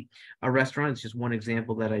to be a restaurant. It's just one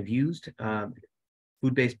example that I've used.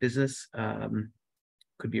 Food-based business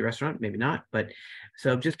could be a restaurant, maybe not, but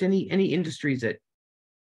so just any industries that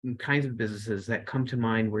kinds of businesses that come to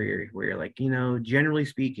mind where you're like, generally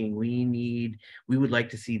speaking, we would like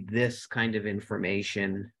to see this kind of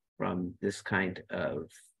information from this kind of,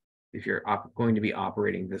 if you're going to be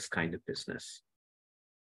operating this kind of business.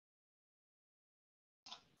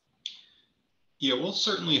 Yeah, we'll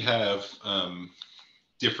certainly have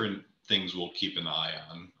different things we'll keep an eye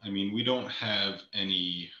on. I mean, we don't have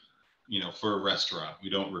any, for a restaurant, we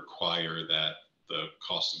don't require that the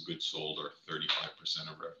cost of goods sold are 35%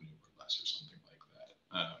 of revenue or less or something like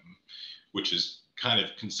that, which is kind of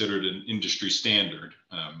considered an industry standard.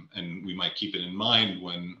 And we might keep it in mind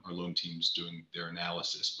when our loan team's doing their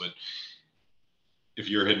analysis. But if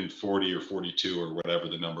you're hitting 40 or 42 or whatever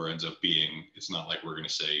the number ends up being, it's not like we're going to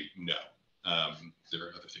say no. There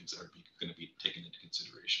are other things that are going to be taken into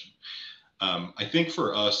consideration. I think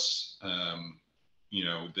for us,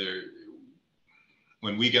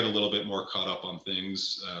 when we get a little bit more caught up on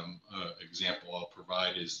things, example I'll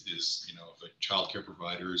provide is if a childcare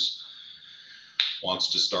providers wants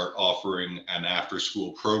to start offering an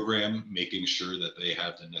after-school program, making sure that they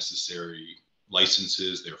have the necessary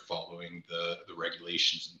licenses, they're following the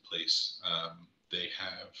regulations in place. They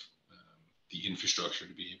have the the infrastructure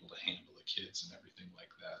to be able to handle the kids and everything like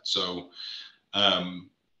that. So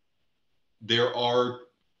there are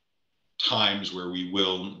times where we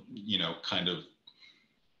will, kind of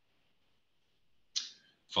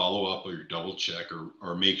follow up or double check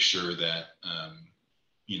or make sure that,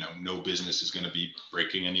 no business is going to be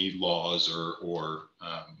breaking any laws or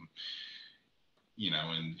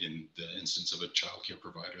in the instance of a childcare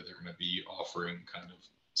provider, they're going to be offering kind of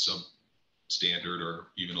substandard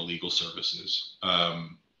or even illegal services.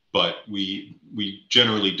 But we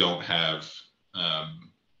generally don't have,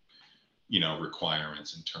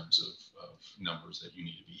 requirements in terms of numbers that you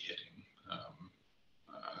need to be hitting,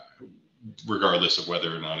 regardless of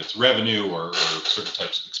whether or not it's revenue or certain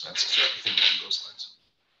types of expenses or anything along those lines.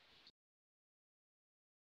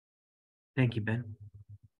 Thank you, Ben.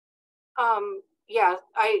 Yeah,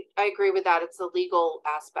 I agree with that. It's the legal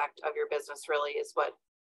aspect of your business really is what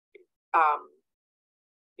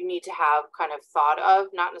you need to have kind of thought of,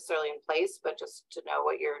 not necessarily in place, but just to know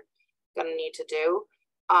what you're going to need to do.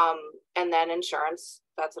 And then insurance,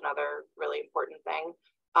 that's another really important thing.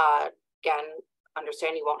 Again,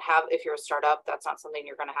 understand you won't have, if you're a startup, that's not something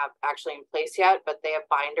you're going to have actually in place yet, but they have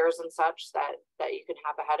binders and such that you can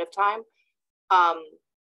have ahead of time.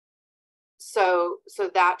 So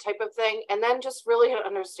that type of thing. And then just really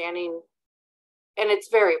understanding, and it's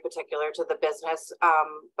very particular to the business,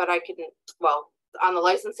 but I can, well, on the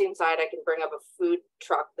licensing side, I can bring up a food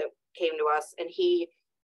truck that came to us, and he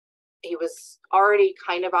was already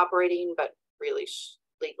kind of operating, but really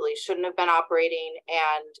legally shouldn't have been operating.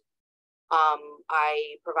 And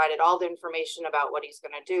I provided all the information about what he's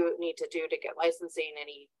going to need to do to get licensing, and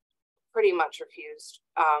he pretty much refused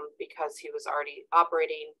because he was already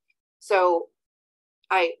operating. So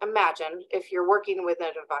I imagine if you're working with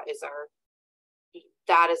an advisor,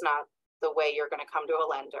 that is not the way you're going to come to a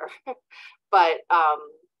lender.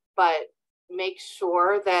 but make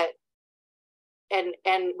sure that,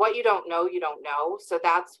 and what you don't know, you don't know. So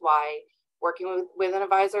that's why working with an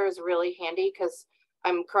advisor is really handy, because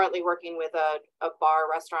I'm currently working with a bar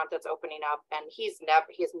restaurant that's opening up, and he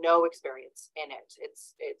has no experience in it.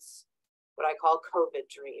 It's what I call COVID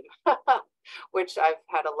dream, which I've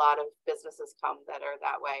had a lot of businesses come that are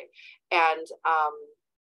that way.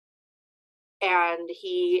 And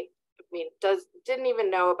he, didn't even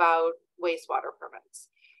know about wastewater permits.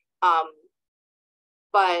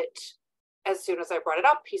 But as soon as I brought it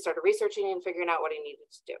up, he started researching and figuring out what he needed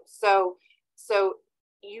to do. So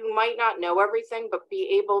you might not know everything, but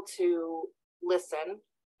be able to listen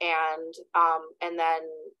and then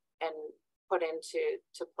put into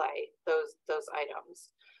play those items.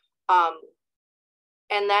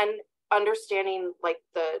 And then understanding like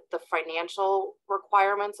the financial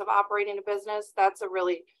requirements of operating a business. That's a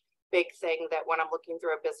really big thing that when I'm looking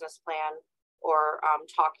through a business plan or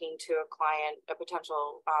talking to a client, a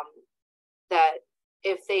potential, that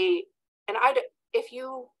if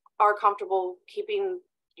you are comfortable keeping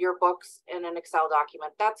your books in an Excel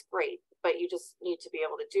document, that's great, but you just need to be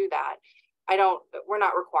able to do that. We're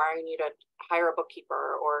not requiring you to hire a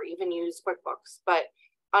bookkeeper or even use QuickBooks, but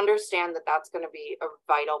understand that that's going to be a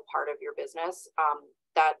vital part of your business.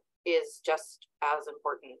 That is just as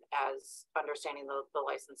important as understanding the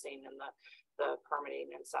licensing and the permitting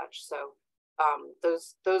and such. So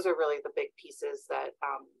those are really the big pieces that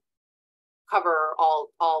cover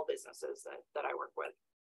all businesses that I work with.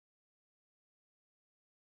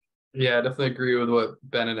 Yeah, I definitely agree with what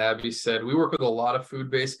Ben and Abby said. We work with a lot of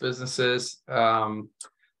food-based businesses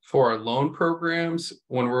for our loan programs.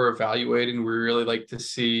 When we're evaluating, we really like to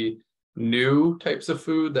see new types of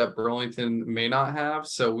food that Burlington may not have.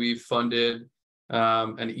 So we funded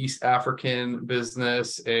an East African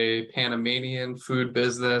business, a Panamanian food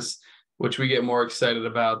business, which we get more excited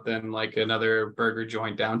about than like another burger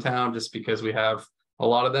joint downtown, just because we have a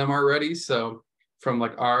lot of them already. So from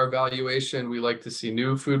like our evaluation, we like to see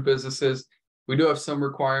new food businesses. We do have some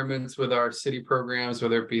requirements with our city programs,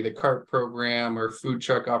 whether it be the CART program or food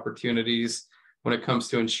truck opportunities when it comes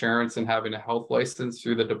to insurance and having a health license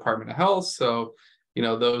through the Department of Health. So,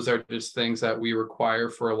 those are just things that we require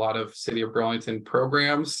for a lot of City of Burlington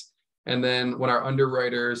programs. And then when our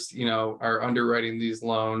underwriters, are underwriting these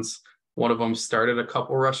loans, one of them started a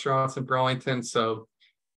couple restaurants in Burlington. So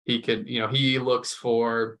he could, he looks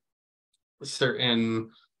for certain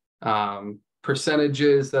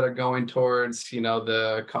percentages that are going towards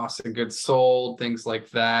the cost of goods sold, things like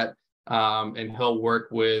that, and he'll work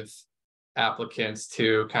with applicants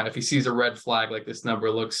to kind of, if he sees a red flag like this number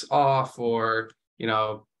looks off, or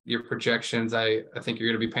your projections, I think you're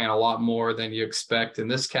going to be paying a lot more than you expect in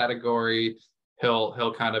this category,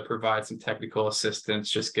 he'll kind of provide some technical assistance,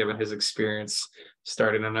 just given his experience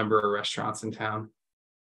starting a number of restaurants in town.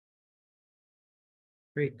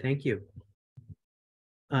 Great, thank you.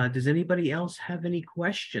 Does anybody else have any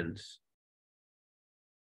questions?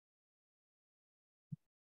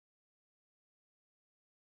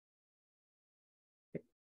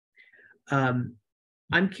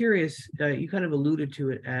 I'm curious, you kind of alluded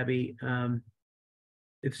to it, Abby.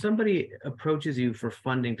 If somebody approaches you for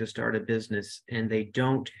funding to start a business and they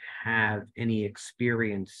don't have any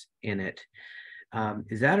experience in it,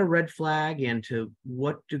 is that a red flag? And to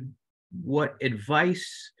what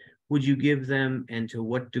advice would you give them, and to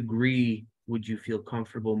what degree would you feel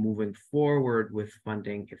comfortable moving forward with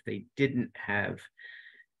funding if they didn't have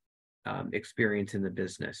experience in the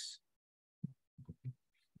business?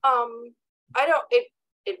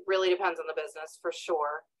 It really depends on the business for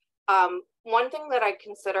sure. One thing that I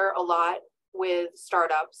consider a lot with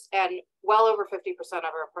startups, and well over 50% of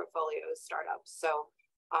our portfolio is startups. So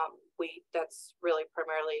that's really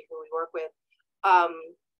primarily who we work with,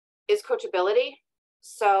 is coachability.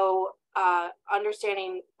 So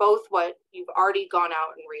understanding both what you've already gone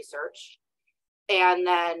out and researched, and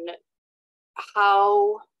then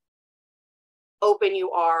how open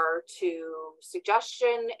you are to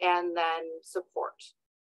suggestion and then support.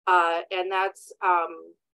 And that's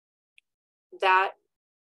that,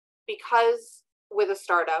 because with a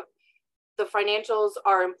startup, the financials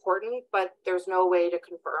are important, but there's no way to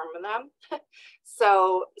confirm them.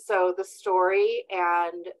 So the story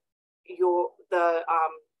and the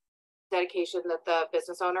dedication that the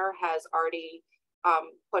business owner has already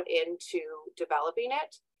put into developing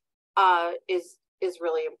it is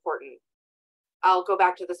really important. I'll go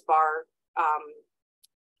back to this bar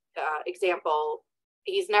example.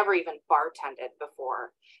 He's never even bartended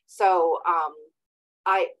before. So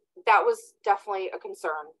that was definitely a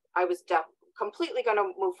concern. I was completely going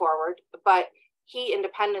to move forward, but he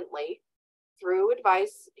independently, through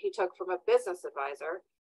advice he took from a business advisor,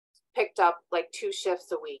 picked up like 2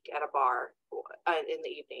 shifts a week at a bar in the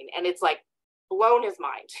evening. And it's like blown his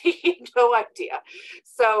mind. He had no idea.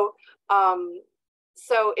 So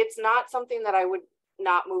it's not something that I would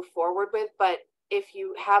not move forward with, but if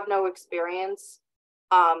you have no experience,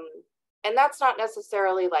 and that's not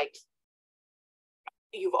necessarily like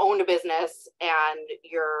you've owned a business and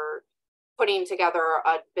you're putting together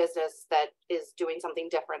a business that is doing something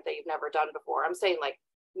different that you've never done before. I'm saying like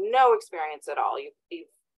no experience at all.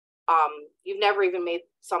 You've never even made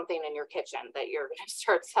something in your kitchen that you're going to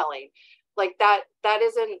start selling. Like that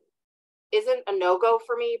isn't a no-go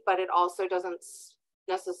for me, but it also doesn't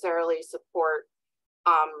necessarily support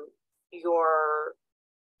your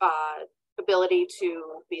ability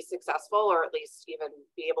to be successful, or at least even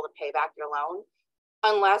be able to pay back your loan,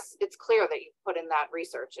 unless it's clear that you put in that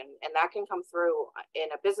research, and that can come through in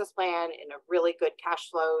a business plan, in a really good cash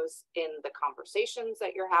flows, in the conversations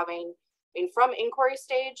that you're having. I mean, from inquiry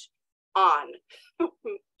stage on,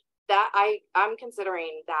 that I'm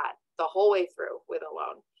considering that the whole way through with a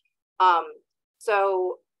loan.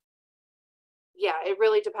 So yeah, it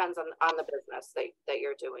really depends on the business that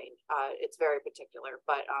you're doing. It's very particular,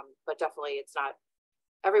 but definitely it's not,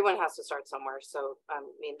 everyone has to start somewhere. So I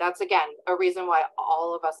mean, that's again a reason why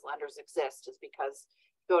all of us lenders exist, is because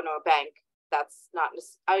going to a bank, that's not,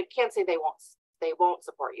 I can't say they won't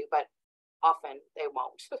support you, but often they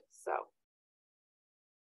won't. So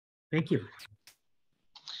Thank you.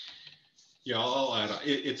 Yeah, I'll add,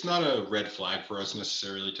 it's not a red flag for us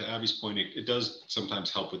necessarily. To Abby's point, it does sometimes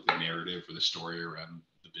help with the narrative or the story around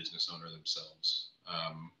the business owner themselves.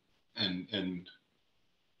 And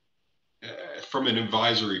from an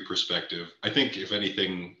advisory perspective, I think if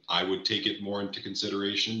anything, I would take it more into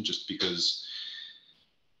consideration, just because,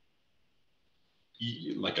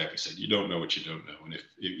 like Abby said, you don't know what you don't know. And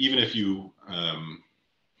even if you,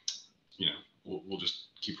 we'll just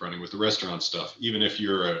keep running with the restaurant stuff. Even if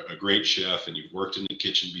you're a great chef and you've worked in the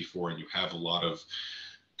kitchen before and you have a lot of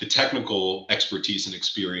the technical expertise and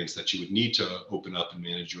experience that you would need to open up and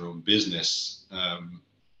manage your own business,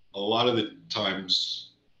 a lot of the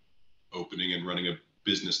times opening and running a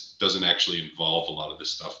business doesn't actually involve a lot of the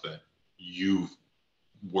stuff that you've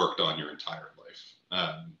worked on your entire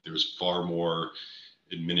life. There's far more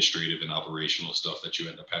administrative and operational stuff that you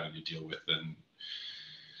end up having to deal with than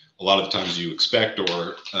a lot of the times you expect,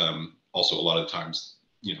 or also a lot of the times,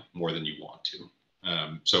 more than you want to.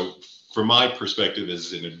 So from my perspective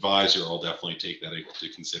as an advisor, I'll definitely take that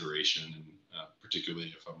into consideration. And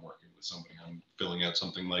particularly if I'm working with somebody, I'm filling out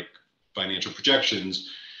something like financial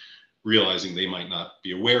projections, realizing they might not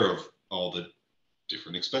be aware of all the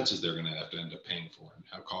different expenses they're going to have to end up paying for, and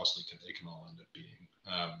how costly they can all end up being,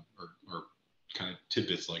 or kind of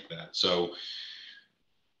tidbits like that. So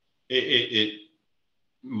it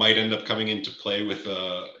might end up coming into play with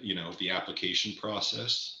the application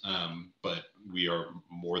process, but we are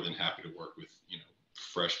more than happy to work with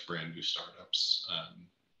fresh, brand new startups.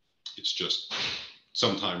 It's just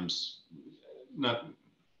sometimes not,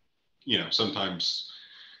 sometimes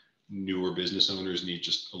newer business owners need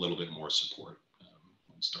just a little bit more support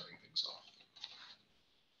when starting things off.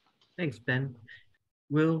 Thanks, Ben.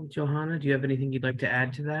 Will, Johanna, do you have anything you'd like to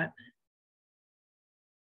add to that?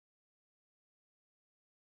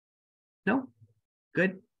 No?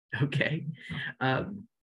 Good. Okay.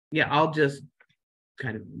 Yeah, I'll just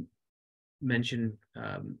kind of mention,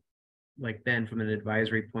 like Ben, from an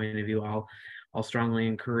advisory point of view, I'll strongly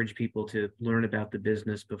encourage people to learn about the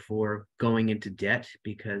business before going into debt,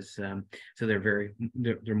 because so they're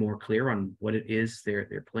more clear on what it is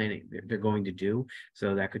they're planning, they're going to do.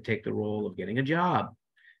 So that could take the role of getting a job,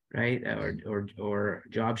 right, or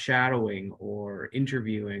job shadowing, or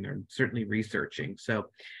interviewing, or certainly researching. So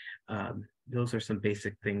those are some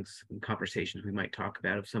basic things and conversations we might talk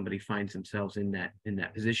about if somebody finds themselves in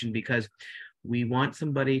that position, because we want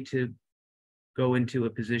somebody to go into a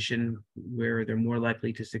position where they're more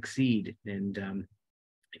likely to succeed. And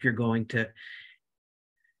if you're going to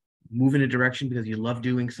move in a direction because you love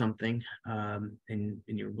doing something, and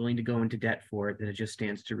you're willing to go into debt for it, then it just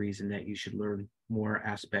stands to reason that you should learn more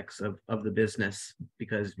aspects of the business,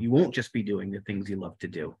 because you won't just be doing the things you love to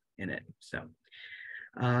do in it. So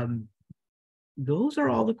those are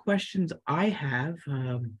all the questions I have.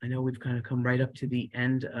 I know we've kind of come right up to the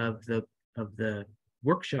end of the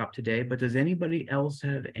workshop today, but does anybody else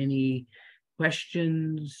have any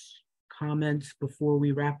questions, comments before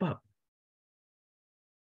we wrap up?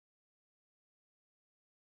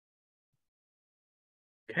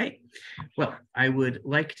 Okay, well, I would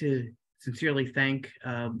like to sincerely thank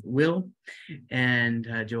Will and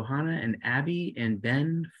Johanna and Abby and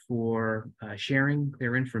Ben for sharing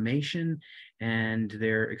their information and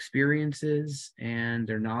their experiences and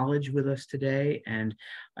their knowledge with us today. And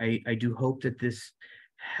I do hope that this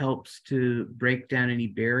helps to break down any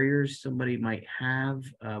barriers somebody might have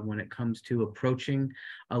when it comes to approaching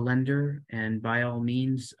a lender. And by all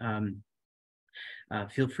means,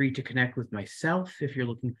 feel free to connect with myself if you're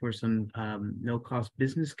looking for some no-cost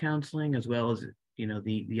business counseling, as well as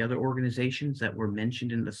the other organizations that were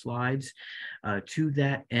mentioned in the slides. To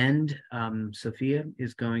that end, Sophia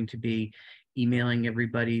is going to be emailing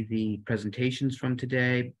everybody the presentations from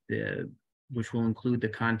today, which will include the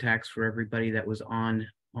contacts for everybody that was on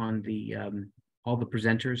the all the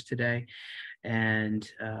presenters today. And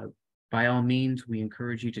by all means, we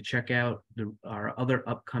encourage you to check out our other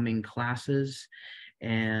upcoming classes,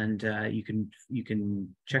 and you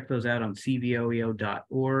can check those out on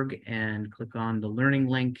CVOEO.org and click on the learning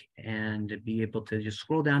link and be able to just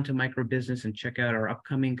scroll down to microbusiness and check out our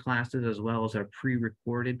upcoming classes, as well as our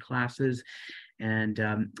pre-recorded classes. And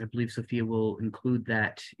I believe Sophia will include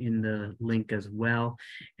that in the link as well.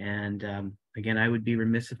 And again, I would be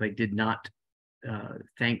remiss if I did not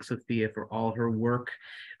thank Sophia for all her work.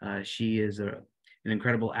 She is an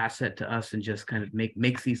incredible asset to us and just kind of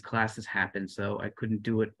makes these classes happen. So I couldn't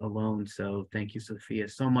do it alone. So thank you, Sophia,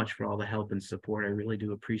 so much for all the help and support. I really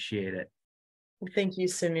do appreciate it. Well, thank you,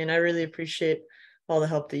 Simeon. I really appreciate all the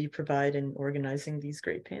help that you provide in organizing these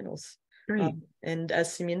great panels. Great. And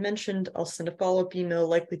as Simeon mentioned, I'll send a follow-up email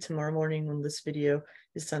likely tomorrow morning when this video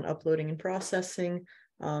is done uploading and processing.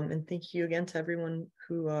 And thank you again to everyone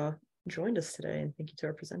who joined us today, and thank you to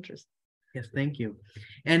our presenters. Yes, thank you.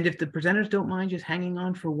 And if the presenters don't mind just hanging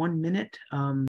on for 1 minute,